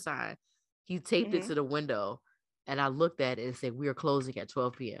handwritten sign. He taped it to the window, and I looked at it and said, "We are closing at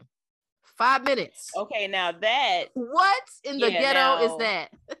 12 p.m." 5 minutes. Okay, now that what in the ghetto is that?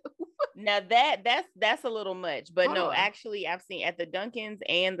 Now that's a little much, but no, actually, I've seen at the Dunkin's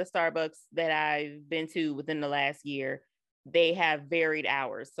and the Starbucks that I've been to within the last year, they have varied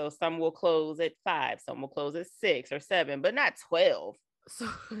hours. So some will close at 5, some will close at 6 or 7, but not 12. So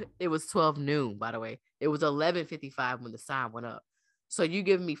it was 12 noon, by the way. It was 11:55 when the sign went up. So you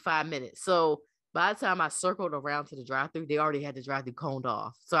giving me 5 minutes. So by the time I circled around to the drive-thru, they already had the drive-thru coned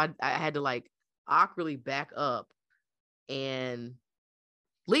off. So I had to like awkwardly back up and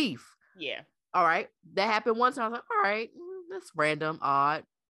leave. Yeah. All right. That happened one time. I was like, all right, that's random, odd.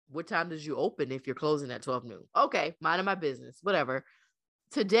 What time does you open if you're closing at 12 noon? Okay, minding my business, whatever.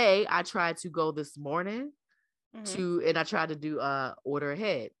 Today, I tried to go this morning and I tried to do order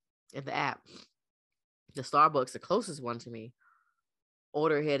ahead in the app. The Starbucks, the closest one to me,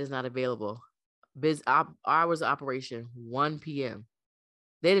 order ahead is not available. Hours of operation, 1 p.m.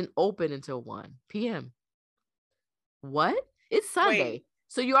 They didn't open until 1 p.m. What? It's Sunday. Wait.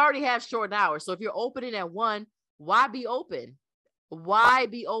 So you already have short hours. So if you're opening at 1, why be open? Why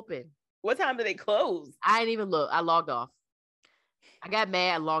be open? What time do they close? I didn't even look. I logged off. I got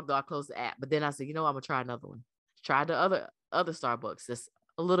mad. I logged off, closed the app. But then I said, you know what? I'm gonna try another one. Tried the other Starbucks. That's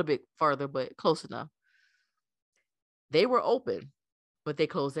a little bit further, but close enough. They were open, but they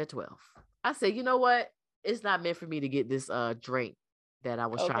closed at 12. I said, you know what? It's not meant for me to get this drink that I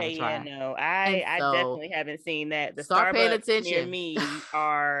was trying to try. Yeah, no, I definitely haven't seen that. The start Starbucks paying attention. near me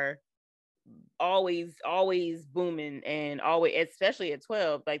are always booming, and always, especially at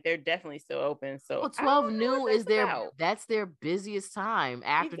 12, like they're definitely still open. So 12 noon is that's their busiest time.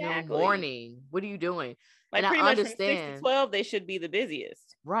 Afternoon, morning. What are you doing? Like, and pretty much from 6 to 12, they should be the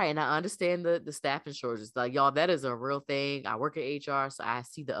busiest. Right. And I understand the staffing shortages. Like, y'all, that is a real thing. I work at HR, so I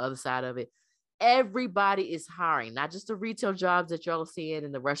see the other side of it. Everybody is hiring, not just the retail jobs that y'all are seeing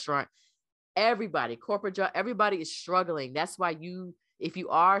in the restaurant. Everybody, corporate job, everybody is struggling. That's why if you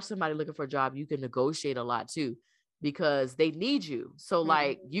are somebody looking for a job, you can negotiate a lot too, because they need you. So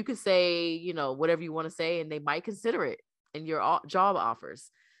like you can say, you know, whatever you want to say, and they might consider it in your job offers.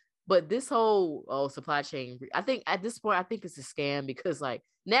 But this whole supply chain, I think at this point, I think it's a scam, because like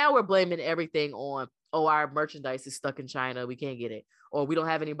now we're blaming everything on, our merchandise is stuck in China, we can't get it, or we don't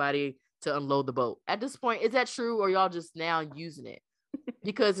have anybody to unload the boat. At this point, is that true, or y'all just now using it?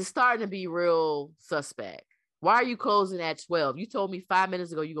 Because it's starting to be real suspect. Why are you closing at 12? You told me 5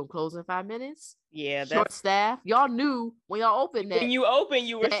 minutes ago you're gonna close in 5 minutes. Yeah, short staff. Y'all knew when y'all opened that. When you opened,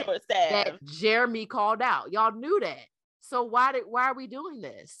 you were short staffed. That Jeremy called out. Y'all knew that. So why are we doing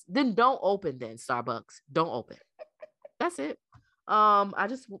this? Then don't open. Then Starbucks, don't open. That's it. I'm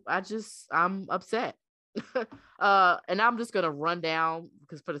upset. And I'm just gonna run down,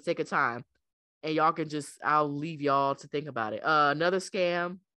 because for the sake of time, and y'all can I'll leave y'all to think about it. Another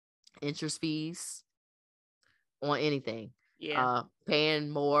scam, interest fees on anything. Yeah. Paying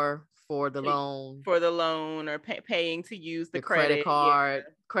more for the loan. Or paying to use the credit card.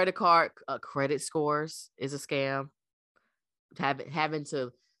 Yeah. Credit card, credit scores is a scam. Having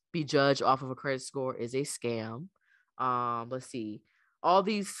to be judged off of a credit score is a scam. Let's see. All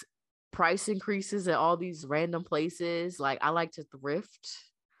these price increases at all these random places. Like, I like to thrift.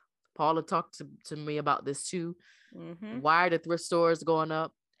 Paula talked to me about this too. Mm-hmm. Why are the thrift stores going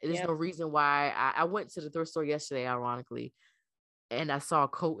up? There's no reason why. I went to the thrift store yesterday, ironically, and I saw a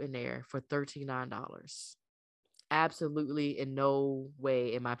coat in there for $39. Absolutely in no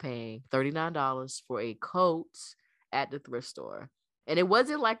way am I paying $39 for a coat at the thrift store. And it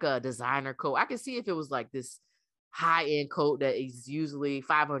wasn't like a designer coat. I could see if it was like this high-end coat that is usually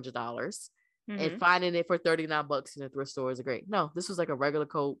 $500. And finding it for $39 in a thrift store is great. No, this was like a regular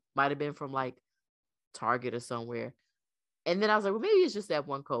coat. Might have been from like Target or somewhere. And then I was like, well, maybe it's just that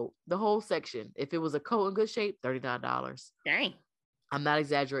one coat. The whole section, if it was a coat in good shape, $39. Dang. I'm not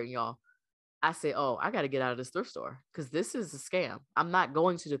exaggerating, y'all. I said, I got to get out of this thrift store, because this is a scam. I'm not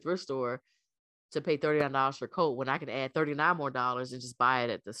going to the thrift store to pay $39 for a coat when I can add $39 more and just buy it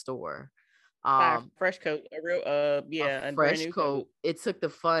at the store. Fresh coat, a real a fresh coat. It took the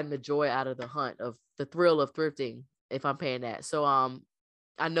fun, the joy out of the hunt, of the thrill of thrifting, if I'm paying that. So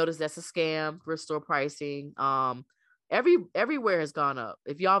I noticed that's a scam. Thrift store pricing, everywhere has gone up.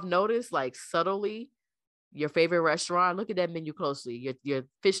 If y'all have noticed, like subtly, your favorite restaurant, look at that menu closely. Your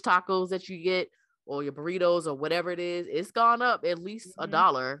fish tacos that you get, or your burritos, or whatever it is, it's gone up at least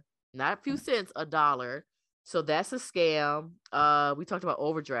 $1, not a few cents, $1. So that's a scam. We talked about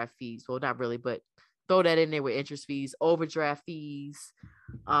overdraft fees. Well, not really, but throw that in there with interest fees, overdraft fees.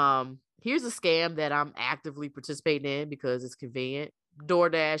 Here's a scam that I'm actively participating in because it's convenient.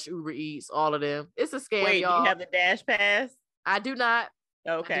 DoorDash, Uber Eats, all of them. It's a scam. Wait, y'all. Do you have the Dash Pass? I do not.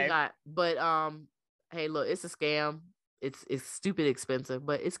 Okay. I do not. But hey, look, it's a scam. It's stupid expensive,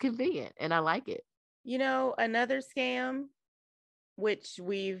 but it's convenient and I like it. You know, another scam, which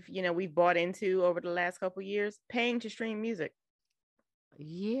we've bought into over the last couple of years, paying to stream music.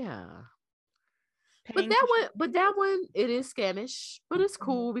 Yeah. But that one, it is scamish, but it's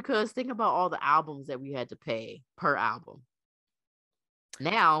cool, because think about all the albums that we had to pay per album.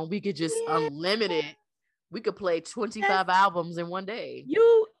 Now we could just unlimited. We could play 25 albums in one day.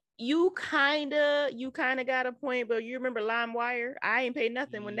 You kind of got a point, but you remember LimeWire? I ain't paid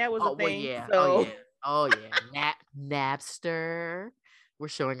nothing when that was a thing. Well, yeah. So. Oh yeah. Napster. We're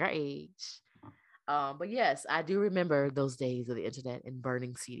showing our age. But yes, I do remember those days of the internet and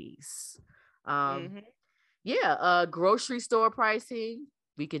burning CDs. Yeah, grocery store pricing.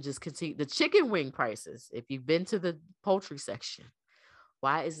 We can just continue. The chicken wing prices. If you've been to the poultry section,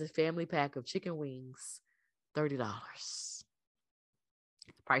 why is the family pack of chicken wings $30?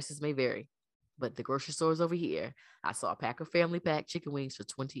 Prices may vary, but the grocery stores over here, I saw a pack of family pack chicken wings for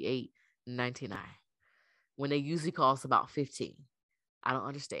 $28.99 when they usually cost about $15. I don't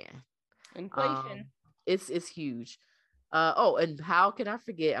understand. Inflation. It's huge. Oh, and how can I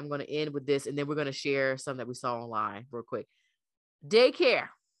forget? I'm going to end with this, and then we're going to share some that we saw online real quick. Daycare.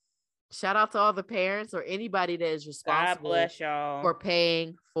 Shout out to all the parents or anybody that is responsible God bless y'all. for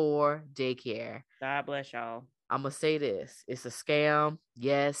paying for daycare. God bless y'all. I'm going to say this. It's a scam.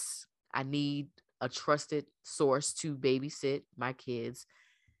 Yes, I need a trusted source to babysit my kids.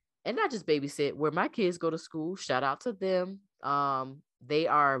 And not just babysit, where my kids go to school. Shout out to them. They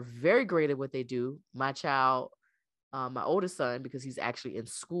are very great at what they do. My child, my oldest son, because he's actually in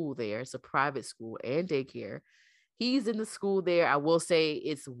school there. It's a private school and daycare. He's in the school there. I will say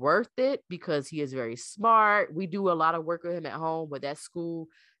it's worth it because he is very smart. We do a lot of work with him at home, but that school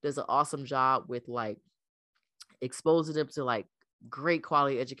does an awesome job with like exposing them to like great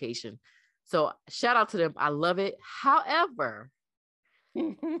quality education. So shout out to them. I love it. However,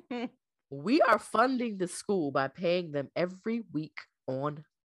 we are funding the school by paying them every week on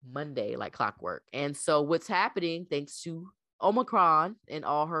Monday, like clockwork. And so what's happening, thanks to Omicron and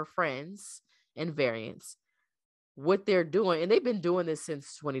all her friends and variants, what they're doing, and they've been doing this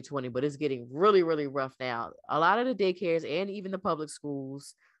since 2020, but it's getting really, really rough now. A lot of the daycares and even the public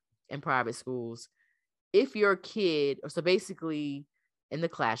schools and private schools, if your kid, or so basically in the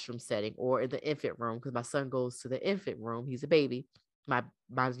classroom setting or in the infant room, because my son goes to the infant room, he's a baby, my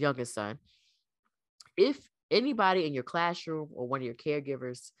youngest son. If anybody in your classroom or one of your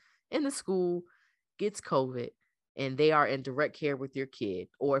caregivers in the school gets COVID and they are in direct care with your kid,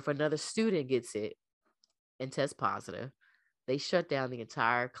 or if another student gets it and tests positive, they shut down the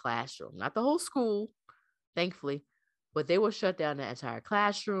entire classroom, not the whole school, thankfully, but they will shut down the entire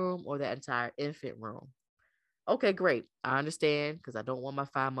classroom or the entire infant room. Okay, great. I understand, because I don't want my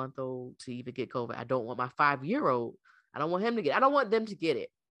 5-month-old to even get COVID. I don't want my 5-year-old. I don't want him to get it. I don't want them to get it.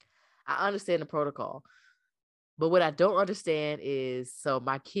 I understand the protocol. But what I don't understand is, so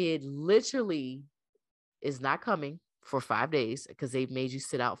my kid literally is not coming for 5 days because they've made you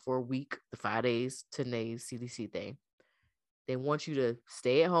sit out for a week, the 5 days, 10 days CDC thing. They want you to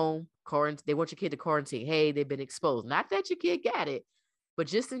stay at home, quarantine. They want your kid to quarantine. Hey, they've been exposed. Not that your kid got it, but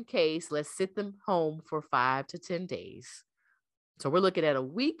just in case, let's sit them home for 5 to 10 days. So we're looking at a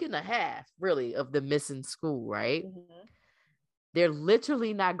week and a half, really, of them missing school, right? Mm-hmm. They're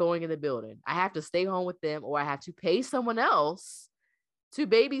literally not going in the building. I have to stay home with them, or I have to pay someone else to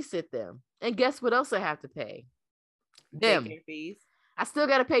babysit them. And guess what else I have to pay? Them. Daycare fees. I still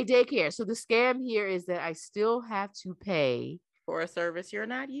got to pay daycare. So the scam here is that I still have to pay for a service you're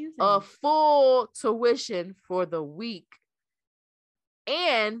not using, a full tuition for the week.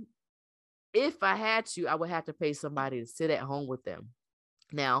 And if I had to, I would have to pay somebody to sit at home with them.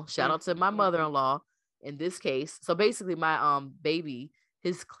 Now, shout out to my mother-in-law in this case. So basically my baby,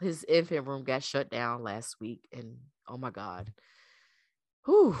 his infant room got shut down last week, and oh my God.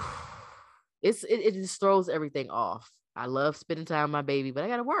 Whew. It just throws everything off. I love spending time with my baby, but I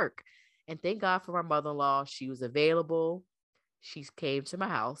gotta work. And thank God for my mother-in-law. She was available. She came to my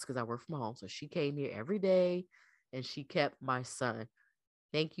house because I work from home. So she came here every day and she kept my son.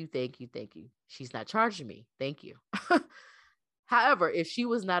 Thank you, thank you, thank you. She's not charging me. Thank you. However, if she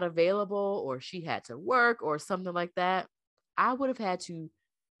was not available or she had to work or something like that, I would have had to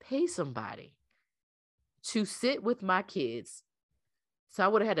pay somebody to sit with my kids. So I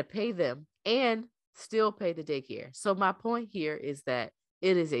would have had to pay them and still pay the daycare. So my point here is that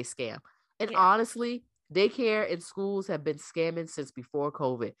it is a scam. And honestly, daycare and schools have been scamming since before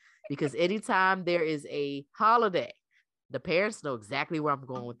COVID, because anytime there is a holiday, the parents know exactly where I'm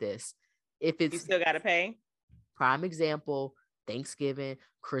going with this. If it's, you still got to pay. Prime example, Thanksgiving,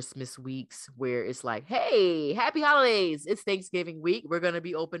 Christmas weeks, where it's like, hey, happy holidays. It's Thanksgiving week. We're going to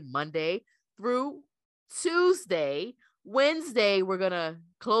be open Monday through Tuesday. Wednesday, we're going to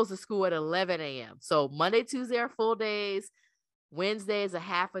close the school at 11 a.m. So Monday, Tuesday are full days. Wednesday is a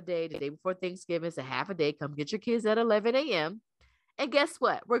half a day. The day before Thanksgiving is a half a day. Come get your kids at 11 a.m. And guess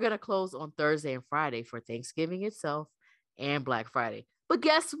what? We're going to close on Thursday and Friday for Thanksgiving itself and Black Friday. But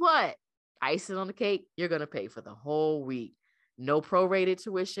guess what? Icing on the cake, you're going to pay for the whole week. No prorated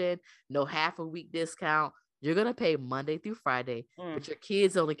tuition, no half a week discount. You're going to pay Monday through Friday, but your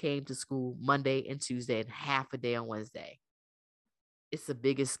kids only came to school Monday and Tuesday and half a day on Wednesday. It's the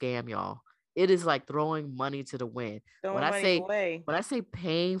biggest scam, y'all. It is like throwing money to the wind. When I say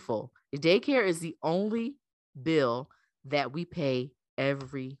painful, the daycare is the only bill that we pay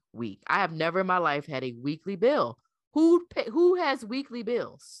every week. I have never in my life had a weekly bill. Who has weekly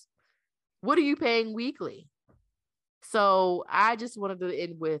bills? What are you paying weekly? So I just wanted to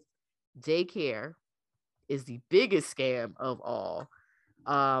end with daycare is the biggest scam of all.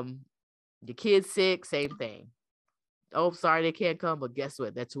 Your kid's sick, same thing. oh, sorry, they can't come, but guess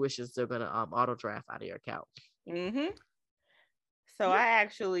what? That tuition's still gonna auto draft out of your account. So I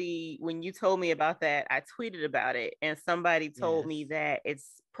actually, when you told me about that, I tweeted about it, and somebody told me that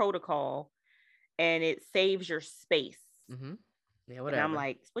it's protocol and it saves your space. Yeah, whatever. And I'm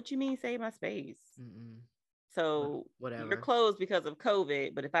like, what you mean save my space? So whatever. You're closed because of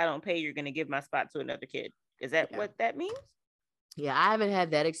COVID, but if I don't pay, you're going to give my spot to another kid. Is that what that means? Yeah, I haven't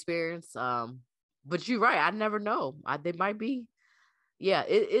had that experience. But you're right. I never know. They might be. Yeah,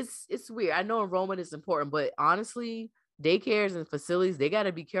 it's weird. I know enrollment is important, but honestly, daycares and facilities, they got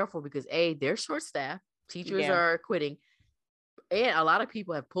to be careful because they're short staffed. Teachers are quitting, and a lot of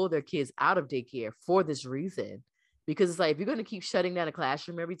people have pulled their kids out of daycare for this reason. Because it's like, if you're going to keep shutting down a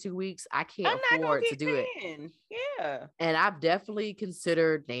classroom every 2 weeks, I can't afford to do it. Yeah. And I've definitely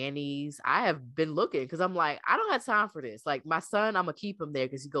considered nannies. I have been looking because I'm like, I don't have time for this. Like my son, I'm going to keep him there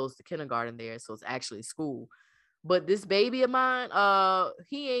because he goes to kindergarten there. So it's actually school. But this baby of mine,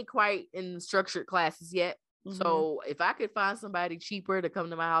 he ain't quite in structured classes yet. So if I could find somebody cheaper to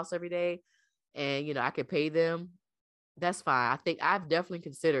come to my house every day and, you know, I could pay them, that's fine. I think I've definitely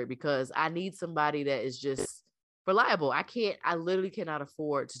considered because I need somebody that is just reliable. I literally cannot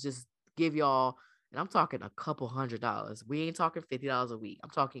afford to just give y'all, and I'm talking a couple $100. We ain't talking $50 a week.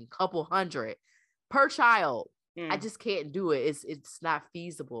 I'm talking a couple $100 per child. I just can't do it. It's not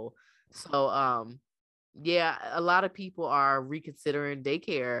feasible. So yeah, a lot of people are reconsidering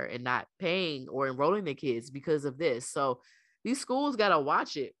daycare and not paying or enrolling their kids because of this. So these schools got to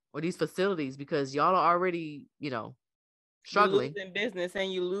watch it, or these facilities, because y'all are already, you know, struggling. You're losing business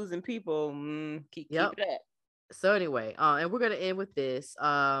and you losing people. Keep it up. So anyway, and we're gonna end with this.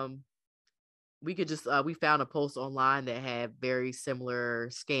 We could just we found a post online that had very similar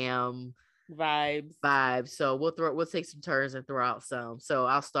scam vibes. So we'll take some turns and throw out some. So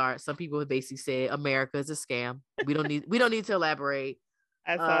I'll start. Some people have basically said America is a scam. We don't need to elaborate.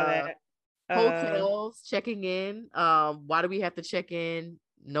 I saw that. Hotels checking in. Why do we have to check in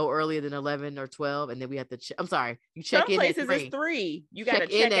no earlier than 11 or 12, and then we have to I'm sorry, you check in at 3. Some places is 3. You got to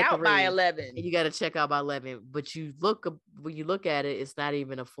check out by 11, and you got to check out by 11. But when you look at it, it's not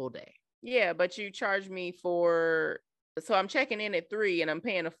even a full day. Yeah, but you charge me for, so I'm checking in at 3 and I'm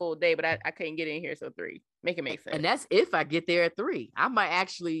paying a full day, but I couldn't get in here till 3. Make it make sense. And that's if I get there at 3. I might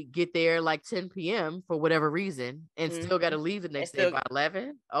actually get there like 10 p.m. for whatever reason, and still got to leave the next day by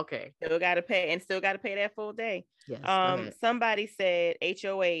 11. Okay, still got to pay that full day. Yes. Somebody said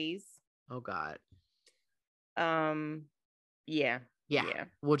HOAs. Oh God. Yeah.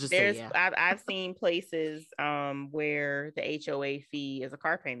 We'll just say yeah. I've seen places where the HOA fee is a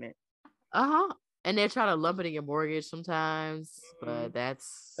car payment. And they're trying to lump it in your mortgage sometimes, but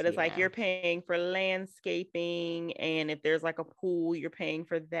it's like you're paying for landscaping, and if there's like a pool, you're paying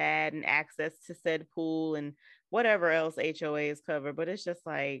for that and access to said pool and whatever else HOAs cover. But it's just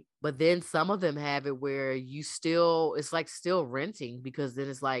like, but then some of them have it where it's like still renting, because then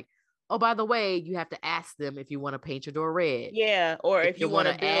it's like, oh, by the way, you have to ask them if you want to paint your door red. Yeah. Or if you want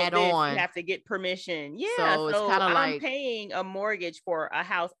to add on, you have to get permission. Yeah. So it's kind of like, I'm paying a mortgage for a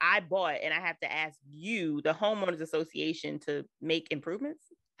house I bought, and I have to ask you, the homeowners association, to make improvements.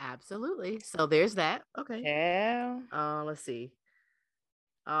 Absolutely. So there's that. Okay. Yeah. Let's see.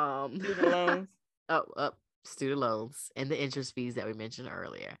 Student loans. Student loans and the interest fees that we mentioned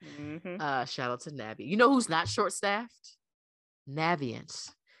earlier. Shout out to Navient. You know who's not short-staffed? Navient.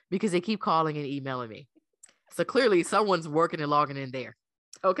 Because they keep calling and emailing me. So clearly someone's working and logging in there.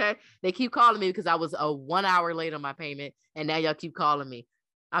 Okay. They keep calling me because I was 1 hour late on my payment, and now y'all keep calling me.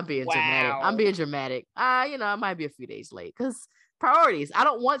 I'm being dramatic. I might be a few days late because priorities. I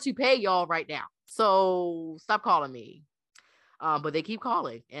don't want to pay y'all right now. So stop calling me. But they keep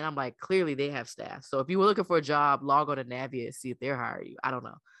calling, and I'm like, clearly they have staff. So if you were looking for a job, log on to Navient and see if they're hiring you. I don't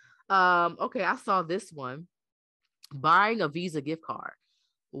know. Okay. I saw this one. Buying a Visa gift card.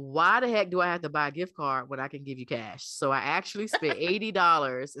 Why the heck do I have to buy a gift card when I can give you cash? So I actually spent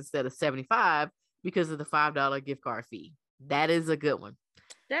 $80 instead of $75 because of the $5 gift card fee. That is a good one.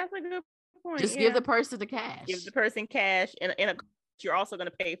 That's a good point. Just give the person the cash. Give the person cash, and you're also going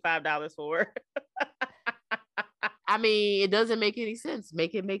to pay $5 for. I mean, it doesn't make any sense.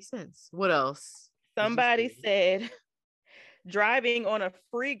 Make it make sense. What else? Somebody said driving on a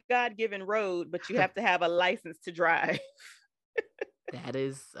free God-given road, but you have to have a license to drive. That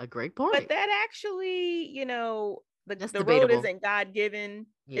is a great point. But that actually, the road isn't God-given.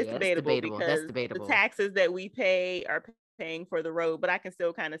 Yeah, it's debatable because the taxes that we pay are paying for the road. But I can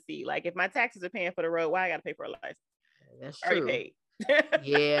still kind of see, like, if my taxes are paying for the road, why I got to pay for a license? That's true. Already paid.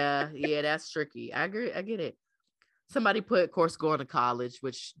 yeah, that's tricky. I agree. I get it. Somebody put, of course, going to college,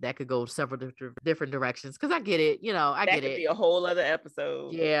 which that could go several different directions. Because I get it, I get it. That could be a whole other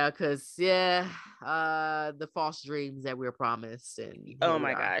episode. Yeah, because the false dreams that we were promised, and oh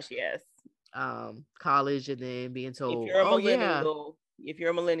my gosh, yes. College, and then being told, if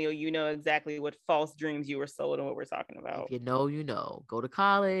you're a millennial, you know exactly what false dreams you were sold and what we're talking about. If you know, go to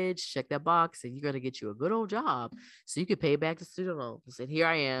college, check that box, and you're gonna get you a good old job so you can pay back the student loans. And here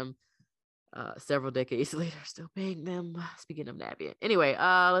I am. Several decades later, still paying them. Speaking of Navient. Anyway,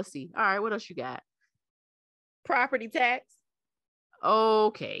 let's see. All right, what else you got? Property tax.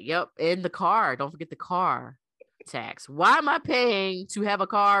 Okay, yep. And the car. Don't forget the car tax. Why am I paying to have a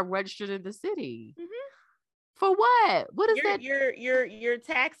car registered in the city? Mm-hmm. For what? What is that? You're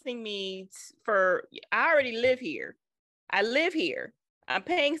taxing me for. I already live here. I live here. I'm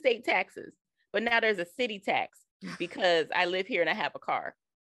paying state taxes, but now there's a city tax because I live here and I have a car.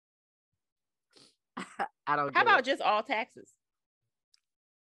 I don't. How about just all taxes?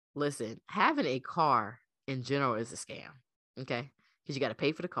 Listen, having a car in general is a scam. Okay, because you got to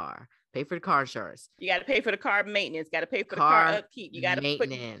pay for the car, pay for the car insurance. You got to pay for the car maintenance. Got to pay for the car upkeep. You got to put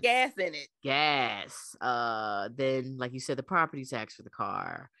gas in it. Gas. Then, like you said, the property tax for the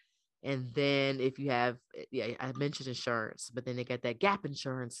car. And then if you have, I mentioned insurance, but then they got that gap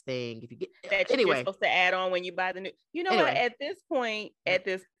insurance thing. If you get that you're supposed to add on when you buy the new, what? At this point,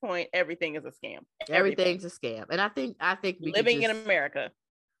 everything is a scam. Everything's a scam, and I think we living in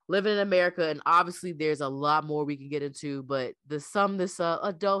America, and obviously there's a lot more we can get into, but this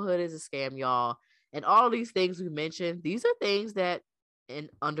adulthood is a scam, y'all. And all of these things we mentioned, these are things that,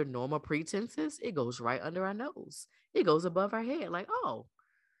 under normal pretenses, it goes right under our nose. It goes above our head, like, oh.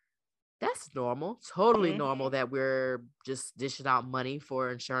 That's normal, totally normal that we're just dishing out money for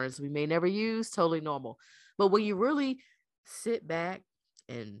insurance we may never use, totally normal. But when you really sit back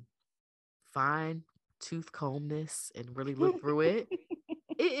and fine tooth comb this and really look through it,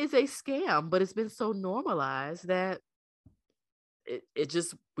 it is a scam, but it's been so normalized that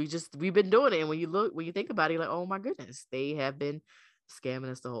we've been doing it. And when you think about it, you're like, oh my goodness, they have been scamming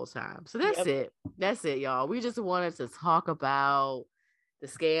us the whole time. So that's it, y'all. We just wanted to talk about the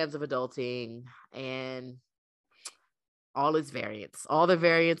scams of adulting and all the variants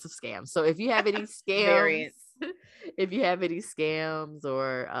of scams. So if you have any scams,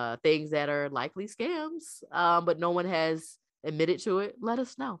 or things that are likely scams, but no one has admitted to it, let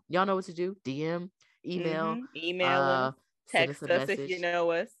us know. Y'all know what to do. DM, email, text us if you know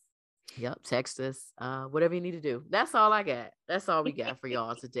us. Yep, text us, whatever you need to do. That's all I got. That's all we got for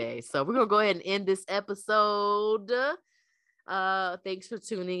y'all today. So we're gonna go ahead and end this episode. Thanks for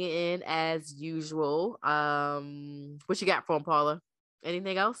tuning in as usual. What you got for them, Paula?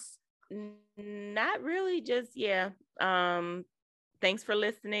 Anything else? Not really, just thanks for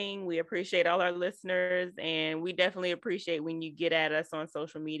listening. We appreciate all our listeners, and we definitely appreciate when you get at us on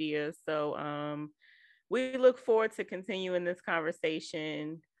social media. So we look forward to continuing this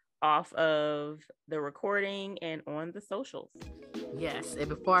conversation off of the recording and on the socials. Yes, and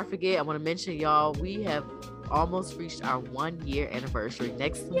before I forget, I want to mention, y'all, we have almost reached our 1 year anniversary.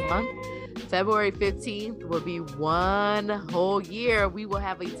 Next month, February 15th, will be 1 whole year. We will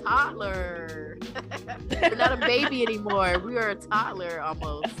have a toddler. We're not a baby anymore. We are a toddler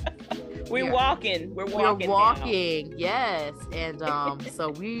almost. We're walking. We're walking. Now. Yes. And so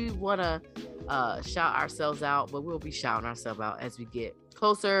we want to shout ourselves out, but we'll be shouting ourselves out as we get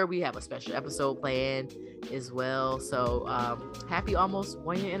closer. We have a special episode planned as well. So happy almost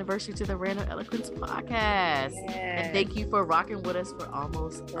 1 year anniversary to the Random Eloquence podcast. Yes. And thank you for rocking with us for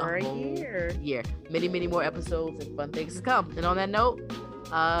almost a whole year. Many, many more episodes and fun things to come. And on that note,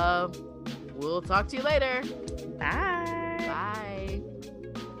 we'll talk to you later. Bye.